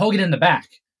hit Hogan in the back.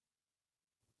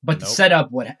 But to set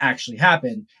up what actually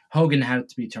happened, Hogan had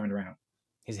to be turned around.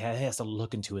 He has to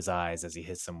look into his eyes as he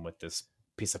hits him with this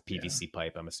piece of PVC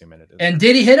pipe, I'm assuming it is. And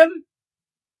did he hit him?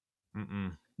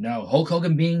 Mm-mm. No. Hulk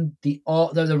Hogan, being the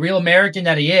real American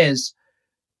that he is,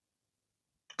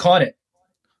 caught it.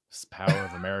 It's the power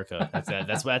of America.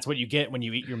 That's what you get when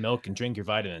you eat your milk and drink your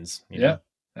vitamins. You know?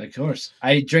 Of course.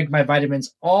 I drink my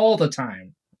vitamins all the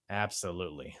time.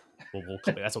 Absolutely.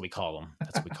 That's what we call them.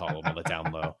 That's what we call them on the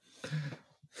down low.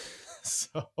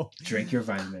 So drink your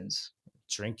vitamins.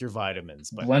 Drink your vitamins.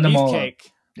 But blend them all up.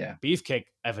 Beefcake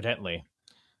evidently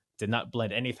did not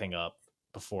blend anything up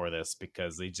before this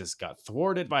because he just got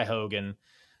thwarted by Hogan.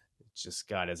 Just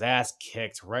got his ass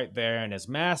kicked right there, and his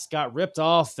mask got ripped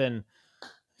off and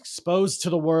exposed to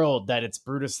the world that it's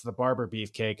Brutus the Barber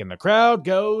Beefcake, and the crowd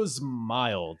goes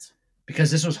mild.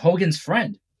 Because this was Hogan's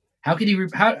friend. How could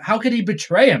he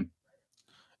betray him?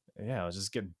 Yeah, let's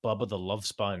just get Bubba the Love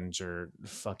Sponge or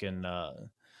fucking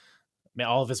man,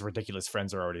 all of his ridiculous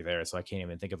friends are already there, so I can't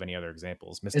even think of any other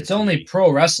examples. Mr. It's only pro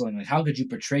wrestling. Like, how could you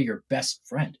betray your best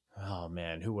friend? Oh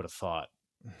man, who would have thought?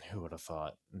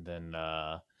 And then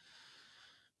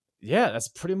yeah, that's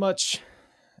pretty much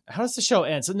how does the show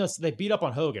end? So they beat up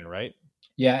on Hogan, right?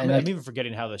 Yeah, I'm even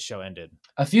forgetting how the show ended.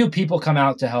 A few people come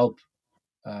out to help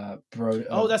bro.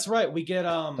 Oh, that's right. We get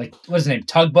Like what's his name?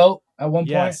 Tugboat at one point.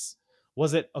 yes.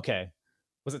 Was it okay?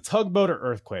 Was it Tugboat or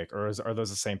Earthquake, or are those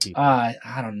the same people? I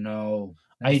don't know.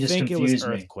 Now I you just think it was confused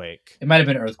me. Earthquake. It might have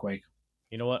been Earthquake.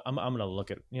 You know what? I'm gonna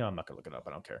look it. I'm not gonna look it up.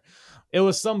 I don't care. It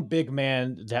was some big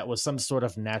man that was some sort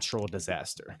of natural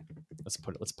disaster. Let's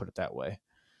put it that way.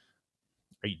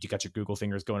 You got your Google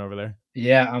fingers going over there?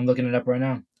 Yeah, I'm looking it up right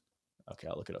now. Okay,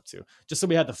 I'll look it up too. Just so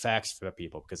we have the facts for the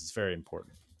people because it's very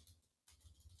important.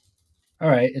 All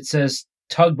right. It says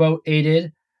Tugboat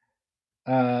aided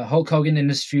Hulk Hogan in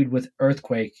his feud with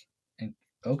Earthquake. And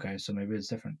okay, so maybe it's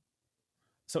different.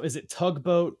 So is it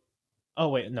Tugboat? Oh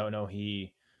wait, no,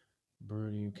 he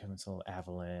Broody, Kevin Solo,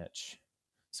 Avalanche.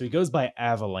 So he goes by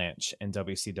Avalanche in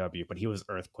WCW, but he was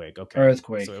Earthquake. Okay,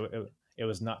 Earthquake. So it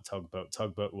was not Tugboat.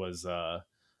 Tugboat was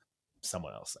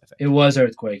someone else, I think. It was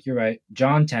Earthquake. You're right.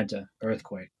 John Tenta,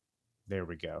 Earthquake. There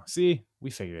we go. See, we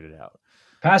figured it out.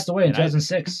 Passed away in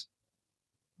 2006.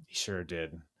 He sure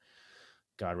did.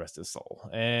 God rest his soul.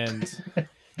 And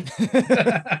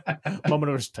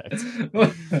moment of respect.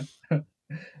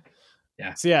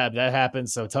 Yeah. So yeah, that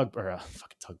happens. So fucking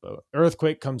Tugboat.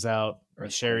 Earthquake comes out.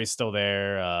 Earthquake. Sherry's still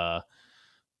there.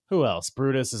 Who else?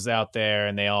 Brutus is out there,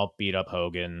 and they all beat up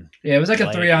Hogan. Yeah, it was like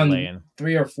a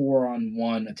 3 or 4 on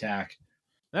 1 attack.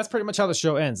 That's pretty much how the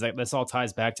show ends. This all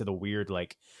ties back to the weird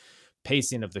like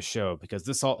pacing of the show because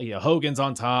Hogan's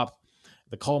on top.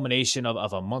 The culmination of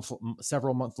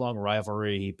several month long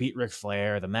rivalry. He beat Ric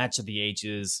Flair, the match of the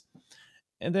ages.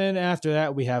 And then after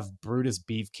that, we have Brutus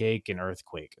Beefcake and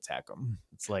Earthquake attack him.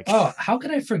 It's like, oh, how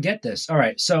could I forget this? All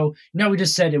right. So, we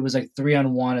just said it was like 3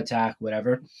 on 1 attack,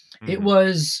 whatever. Mm-hmm. It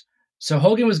was, so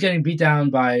Hogan was getting beat down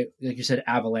by, like you said,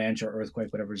 Avalanche or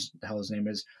Earthquake, whatever the hell his name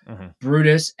is,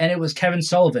 Brutus, and it was Kevin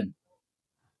Sullivan.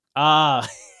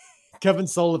 Kevin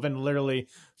Sullivan literally,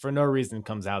 for no reason,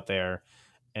 comes out there.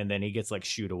 And then he gets like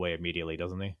shooed away immediately,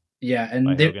 doesn't he? Yeah,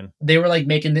 and they were like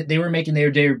making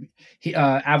their debut.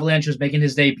 Avalanche was making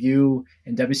his debut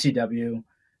in WCW,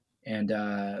 and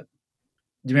do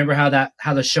you remember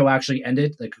how the show actually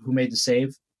ended? Like who made the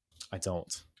save? I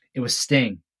don't. It was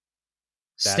Sting.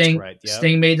 That's right. Yep.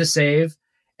 Sting made the save,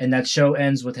 and that show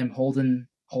ends with him holding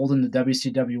the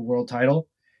WCW World Title.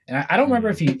 And I don't remember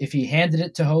if he handed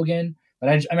it to Hogan, but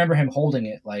I remember him holding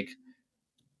it like.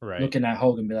 Right. Looking at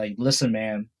Hogan, be like, "Listen,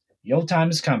 man, your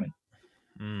time is coming."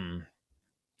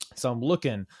 So I'm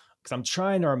looking because I'm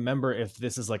trying to remember if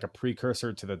this is like a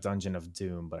precursor to the Dungeon of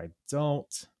Doom, but I don't.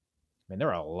 I mean, there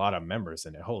are a lot of members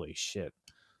in it. Holy shit!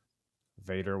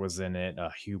 Vader was in it.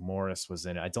 Hugh Morris was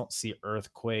in it. I don't see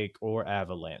Earthquake or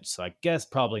Avalanche, so I guess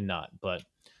probably not. But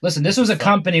listen, this was a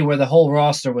company where the whole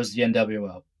roster was the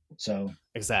NWO. So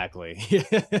exactly.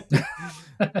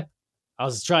 I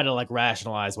was trying to like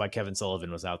rationalize why Kevin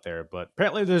Sullivan was out there, but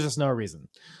apparently there's just no reason.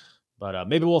 But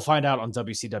maybe we'll find out on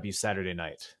WCW Saturday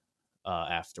night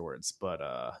afterwards. But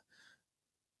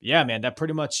yeah, man, that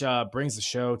pretty much brings the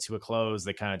show to a close.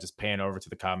 They kind of just pan over to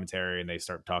the commentary and they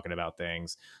start talking about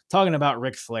things, talking about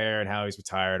Ric Flair and how he's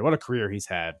retired. What a career he's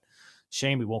had.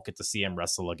 Shame we won't get to see him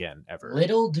wrestle again ever.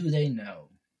 Little do they know.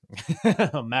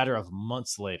 A matter of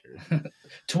months later.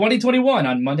 2021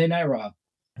 on Monday Night Raw.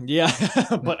 Yeah,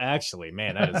 but actually,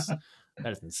 man, that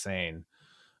is insane.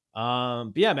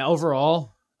 But yeah, man,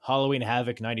 overall, Halloween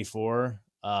Havoc 94.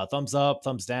 Thumbs up,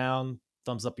 thumbs down,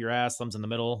 thumbs up your ass, thumbs in the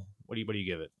middle. What do you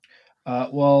give it?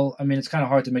 Well, I mean, it's kind of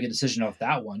hard to make a decision off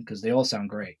that one because they all sound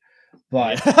great.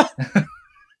 But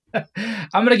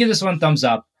I'm gonna give this one thumbs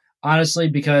up, honestly,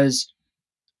 because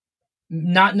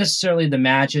not necessarily the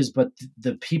matches, but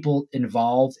the people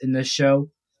involved in this show.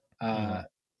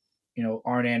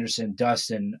 Arn Anderson,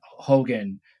 Dustin,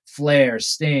 Hogan, Flair,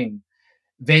 Sting,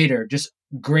 Vader, just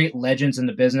great legends in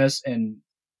the business. And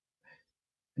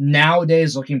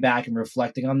nowadays, looking back and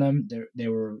reflecting on them, they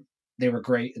were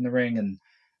great in the ring. And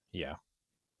yeah,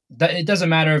 it doesn't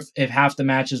matter if half the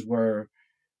matches were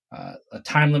a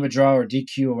time limit draw or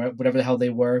DQ or whatever the hell they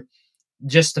were.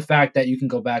 Just the fact that you can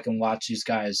go back and watch these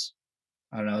guys,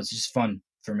 I don't know, it's just fun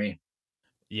for me.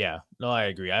 Yeah, no, I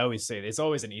agree. I always say it's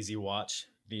always an easy watch,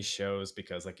 these shows,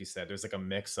 because like you said, there's like a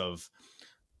mix of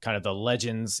kind of the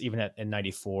legends, even in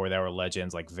 94, there were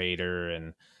legends like Vader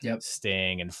and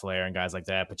Sting and Flair and guys like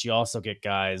that. But you also get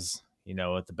guys,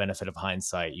 with the benefit of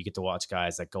hindsight, you get to watch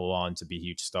guys that go on to be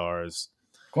huge stars.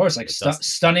 Of course, like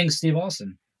stunning Steve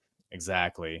Austin.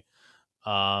 Exactly.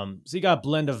 So you got a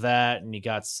blend of that, and you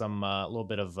got some a little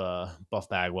bit of Buff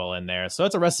Bagwell in there. So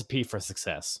it's a recipe for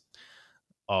success,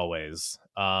 always.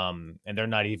 And they're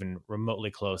not even remotely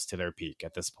close to their peak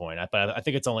at this point. But I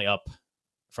think it's only up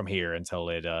from here until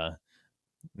it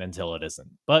isn't.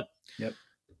 But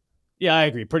yeah, I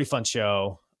agree. Pretty fun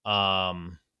show.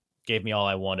 Gave me all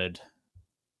I wanted.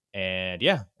 And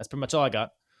yeah, that's pretty much all I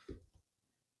got.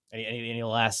 Any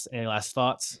last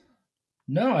thoughts?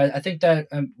 No, I think that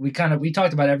we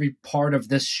talked about every part of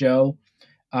this show.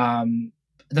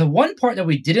 The one part that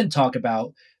we didn't talk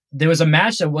about, there was a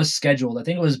match that was scheduled. I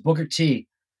think it was Booker T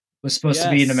was supposed to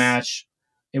be in the Yes. match.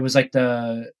 It was like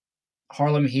the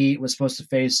Harlem Heat was supposed to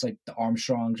face like the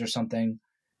Armstrongs or something.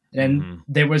 And Mm-hmm.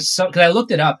 there was some, because I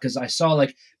looked it up because I saw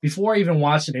like before I even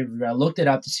watched the pay-per-view, I looked it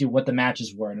up to see what the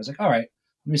matches were, and I was like, all right,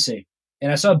 let me see.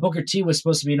 And I saw Booker T was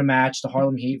supposed to be in a match, the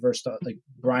Harlem Heat versus like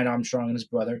Brian Armstrong and his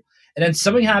brother. And then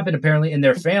something happened apparently in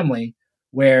their family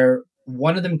where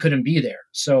one of them couldn't be there,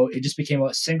 so it just became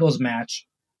a singles match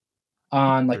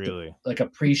on like Really? like a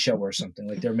pre-show or something,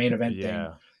 like their main event thing.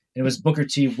 Yeah. And it was Booker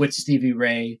T with Stevie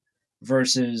Ray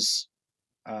versus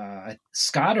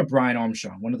Scott or Brian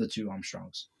Armstrong, one of the two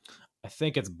Armstrongs. I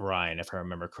think it's Brian, if I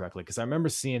remember correctly, because I remember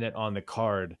seeing it on the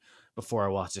card before I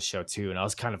watched the show too, and I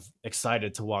was kind of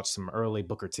excited to watch some early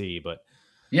Booker T. But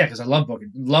Yeah, because I loved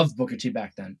Booker T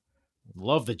back then.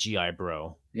 love the GI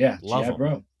Bro. Yeah, Love GI him.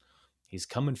 Bro. He's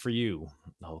coming for you,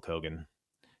 Hulk Hogan.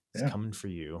 He's Yeah. coming for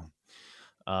you.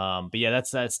 But yeah,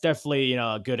 that's definitely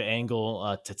a good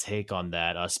angle to take on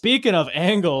that. Speaking of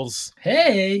angles,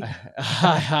 Hey,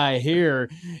 I hear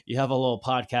you have a little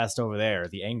podcast over there,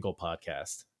 the Angle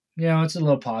Podcast. it's a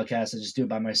little podcast. I just do it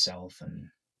by myself and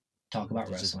talk about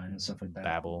Just wrestling and stuff like that.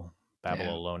 Babble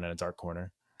Yeah. alone in a dark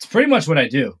corner. It's pretty much what I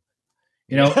do.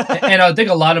 And I think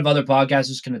a lot of other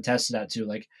podcasters can attest to that too.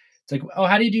 Like, it's like, oh,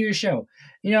 how do you do your show?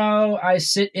 I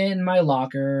sit in my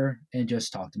locker and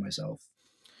just talk to myself.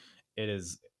 It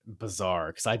is bizarre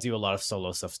because I do a lot of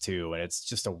solo stuff too, and it's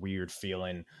just a weird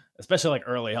feeling, especially like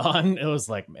early on. It was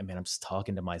like, man, I'm just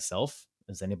talking to myself.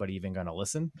 Is anybody even gonna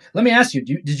listen? Let me ask you,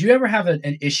 did you ever have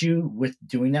an issue with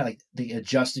doing that, like the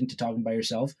adjusting to talking by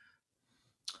yourself?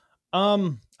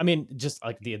 I mean, just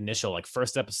like the initial like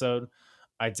first episode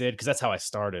I did, because that's how I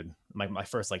started. My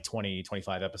first like 20,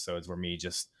 25 episodes were me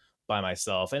just by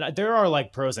myself. And there are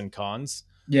like pros and cons.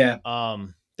 Yeah.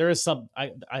 There is some,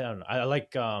 I don't know. I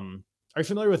like, are you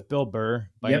familiar with Bill Burr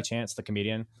by any chance, the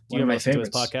comedian? Do you ever listen to his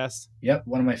podcast? Yep.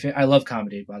 One of my favorite. I love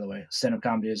comedy, by the way. Stand-up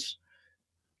comedy is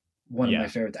one of my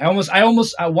favorites. I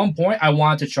almost at one point I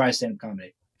wanted to try stand-up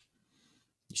comedy.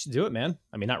 You should do it, man.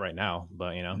 I mean, not right now,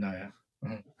 but No,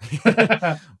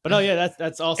 yeah. But no, yeah,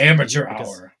 that's also amateur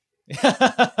hour.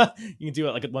 You can do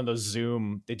it like one of those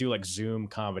Zoom. They do like Zoom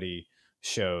comedy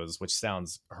shows, which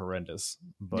sounds horrendous.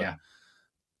 But yeah.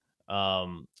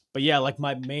 But yeah, like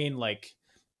my main like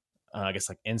I guess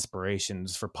like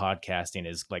inspirations for podcasting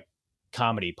is like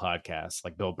comedy podcasts,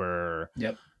 like Bill Burr.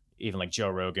 Yep. Even like Joe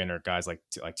Rogan or guys like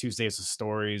Tuesdays with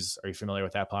Stories. Are you familiar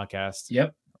with that podcast?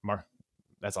 Yep.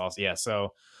 That's awesome. Yeah.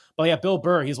 So, but yeah, Bill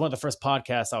Burr, he's one of the first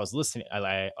podcasts I was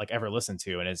I like ever listened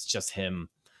to. And it's just him.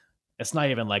 It's not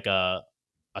even like a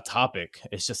topic.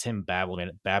 It's just him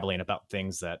babbling about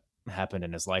things that happened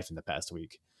in his life in the past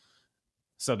week.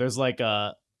 So there's like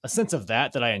a sense of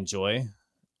that I enjoy.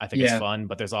 I think it's fun,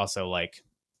 but there's also like,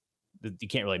 you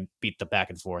can't really beat the back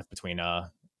and forth between,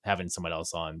 having someone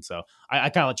else on. So I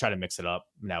kind of try to mix it up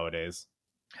nowadays.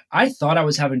 I thought I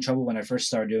was having trouble when I first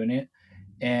started doing it.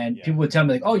 And people would tell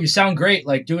me like, oh, you sound great,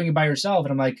 like doing it by yourself.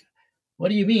 And I'm like, what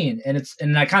do you mean? And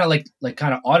I kind of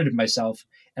kind of audited myself.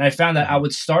 And I found that I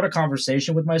would start a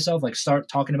conversation with myself, like start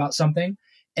talking about something,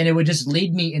 and it would just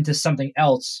lead me into something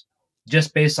else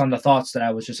just based on the thoughts that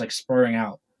I was just like spurring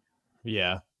out.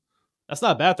 Yeah. That's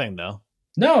not a bad thing though.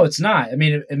 No, it's not. I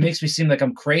mean, it makes me seem like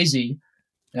I'm crazy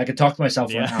and I could talk to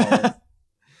myself for an hour,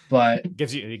 but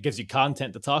it gives you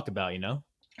content to talk about,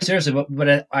 seriously.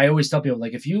 But I always tell people,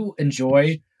 like, if you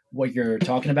enjoy what you're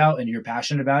talking about and you're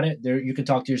passionate about it, you can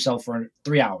talk to yourself for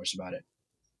 3 hours about it.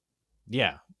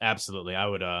 Yeah, absolutely. I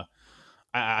would,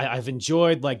 I've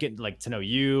enjoyed like getting like to know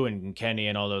you and Kenny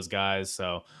and all those guys.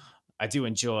 So I do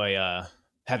enjoy,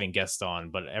 having guests on,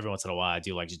 but every once in a while I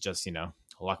do like to just,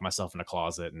 lock myself in a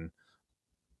closet and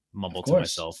mumble to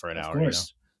myself for an hour.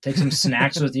 Take some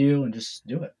snacks with you and just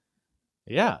do it.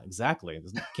 Yeah, exactly.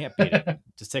 Can't beat it.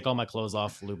 Just take all my clothes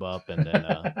off, lube up, and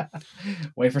then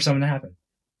wait for something to happen.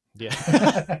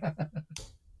 Yeah.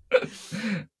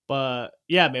 But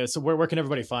yeah, man. So where can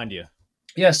everybody find you?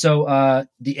 Yeah. So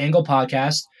the Angle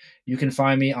Podcast, you can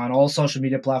find me on all social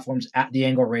media platforms at The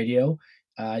Angle Radio.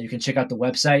 You can check out the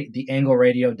website,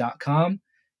 theangleradio.com.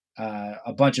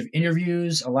 A bunch of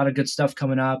interviews, a lot of good stuff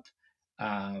coming up.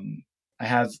 I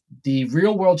have the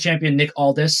real world champion, Nick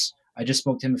Aldis. I just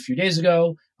spoke to him a few days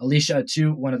ago. Alicia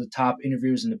Atu, one of the top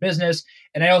interviewers in the business.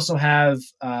 And I also have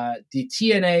the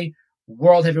TNA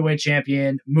World Heavyweight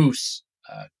Champion, Moose,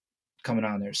 coming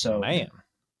on there. So, man.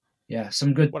 Yeah,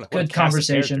 some good What a good cast of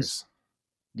conversations. characters.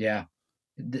 Yeah,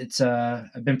 it's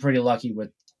I've been pretty lucky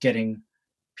with getting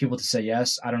people to say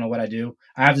yes. I don't know what I do.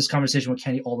 I have this conversation with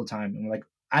Kenny all the time. I'm like,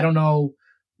 I don't know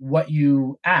what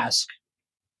you ask.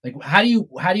 Like, how do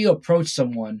you approach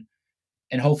someone,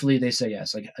 and hopefully they say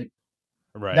yes. Like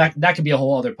Right. that could be a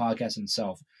whole other podcast in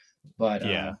itself. But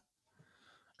Yeah.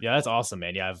 Yeah, that's awesome,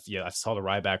 man. I saw the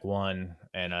Ryback one,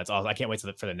 and it's awesome. I can't wait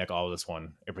for the Nick Aldis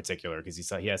one in particular because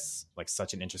he has like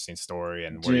such an interesting story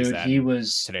and where he's dude, at he in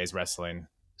was today's wrestling.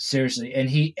 seriously, and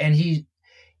he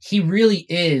really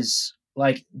is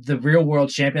like the real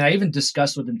world champion. I even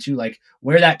discussed with him too, like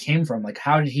where that came from. Like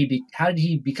how did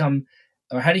he become,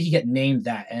 or how did he get named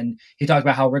that? And he talked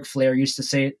about how Ric Flair used to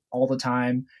say it all the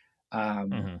time,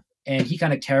 Mm-hmm. and he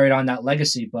kind of carried on that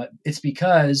legacy. But it's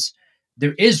because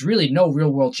there is really no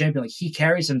real world champion. Like he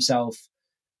carries himself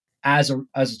as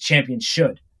a champion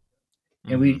should.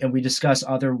 And Mm-hmm. we discuss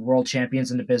other world champions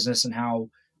in the business and how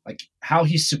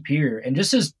he's superior, and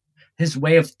just his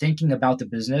way of thinking about the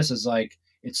business is like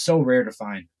it's so rare to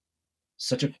find.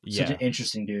 Such an Yeah.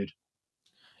 interesting dude.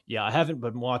 Yeah, I haven't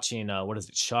been watching what is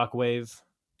it, Shockwave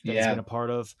that he's been Yeah, a part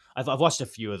of. I've watched a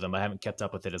few of them. I haven't kept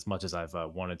up with it as much as I've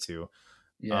wanted to.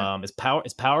 yeah. Is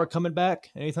Power coming back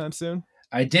anytime soon?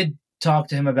 I did talk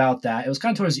to him about that. It was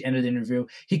kind of towards the end of the interview.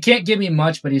 He can't give me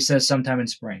much, but he says sometime in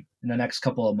spring, in the next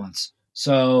couple of months.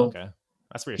 So Okay,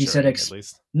 that's he said, reassuring at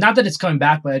least. not that it's coming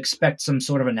back, but expect some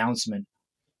sort of announcement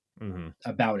Mm-hmm.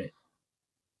 about it.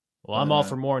 Well, But I'm all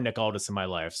for more Nick Aldis in my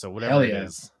life, so hell whatever it yeah,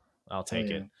 is, I'll hell take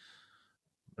yeah. it.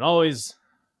 And always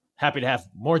happy to have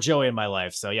more Joey in my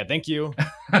life. So yeah, thank you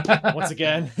once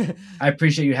again. I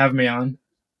appreciate you having me on.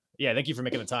 Yeah, thank you for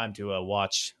making the time to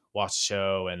watch the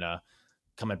show and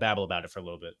come and babble about it for a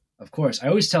little bit. Of course. I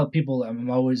always tell people I'm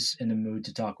always in the mood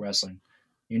to talk wrestling.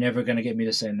 You're never going to get me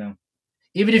to say no.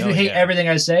 Even if Hell you hate yeah. everything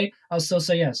I say, I'll still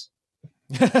say yes.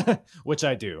 Which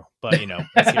I do, but you know,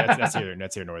 that's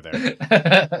here nor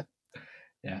there.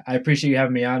 Yeah, I appreciate you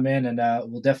having me on, man, and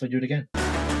we'll definitely do it again.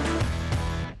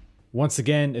 Once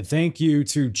again, thank you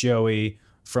to Joey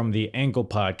from the Angle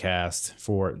Podcast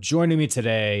for joining me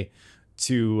today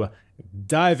to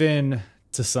dive in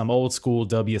to some old school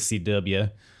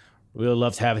WCW. Really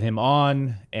loved having him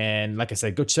on. And like I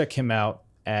said, go check him out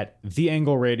at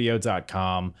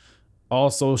theangleradio.com. All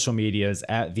social medias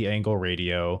at The Angle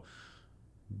Radio.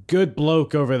 Good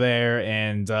bloke over there.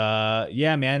 And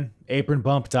yeah, man,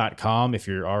 apronbump.com. If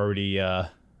you're already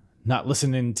not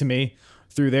listening to me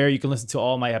through there, you can listen to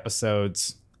all my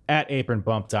episodes at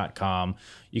apronbump.com.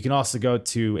 You can also go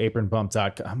to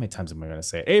apronbump.com. How many times am I going to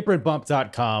say it?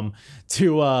 Apronbump.com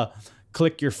to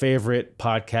click your favorite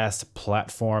podcast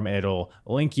platform. It'll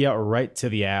link you right to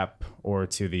the app or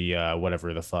to the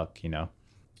whatever the fuck, you know.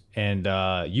 And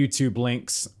YouTube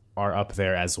links are up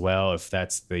there as well. If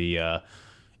that's the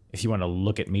if you want to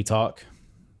look at me talk,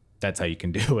 that's how you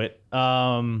can do it.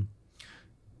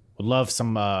 Would love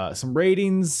some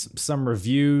ratings, some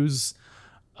reviews.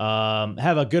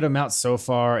 Have a good amount so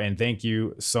far, and thank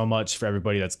you so much for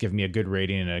everybody that's given me a good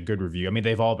rating and a good review. I mean,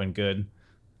 they've all been good.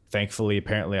 Thankfully,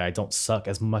 apparently I don't suck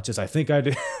as much as I think I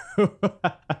do.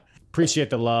 Appreciate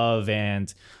the love,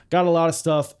 and got a lot of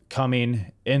stuff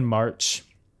coming in March.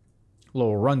 A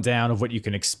little rundown of what you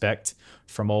can expect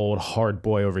from old hard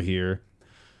boy over here.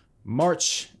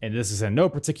 March, and this is in no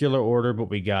particular order, but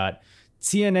we got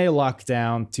TNA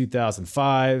Lockdown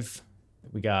 2005.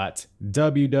 We got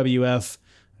WWF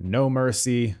No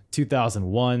Mercy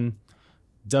 2001.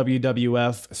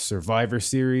 WWF Survivor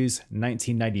Series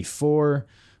 1994.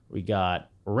 We got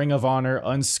Ring of Honor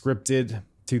Unscripted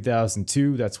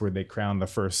 2002. That's where they crowned the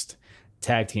first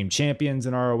tag team champions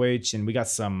in ROH. And we got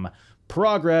some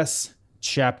Progress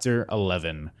Chapter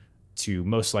 11 to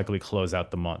most likely close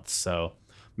out the month. So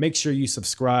make sure you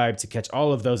subscribe to catch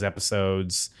all of those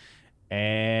episodes.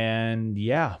 And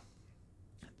yeah,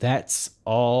 that's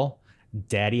all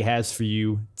Daddy has for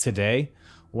you today.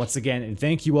 Once again,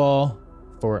 thank you all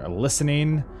for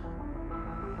listening.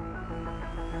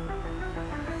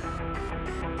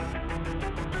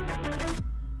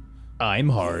 I'm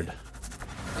hard.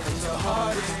 It's the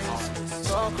hardest.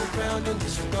 Talk around and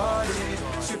disregard it.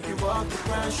 Strip you off the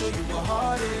ground, show you what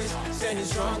heart is. Standing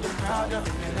strong and proud,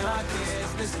 nothing can knock it.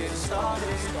 Let's get it started.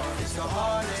 It's the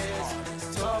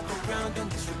hardest. Talk around and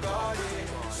disregard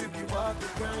it. Strip you off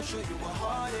the ground, show you what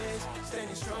heart is.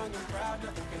 Standing strong and proud,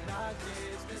 nothing can knock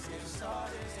it. Let's get it started.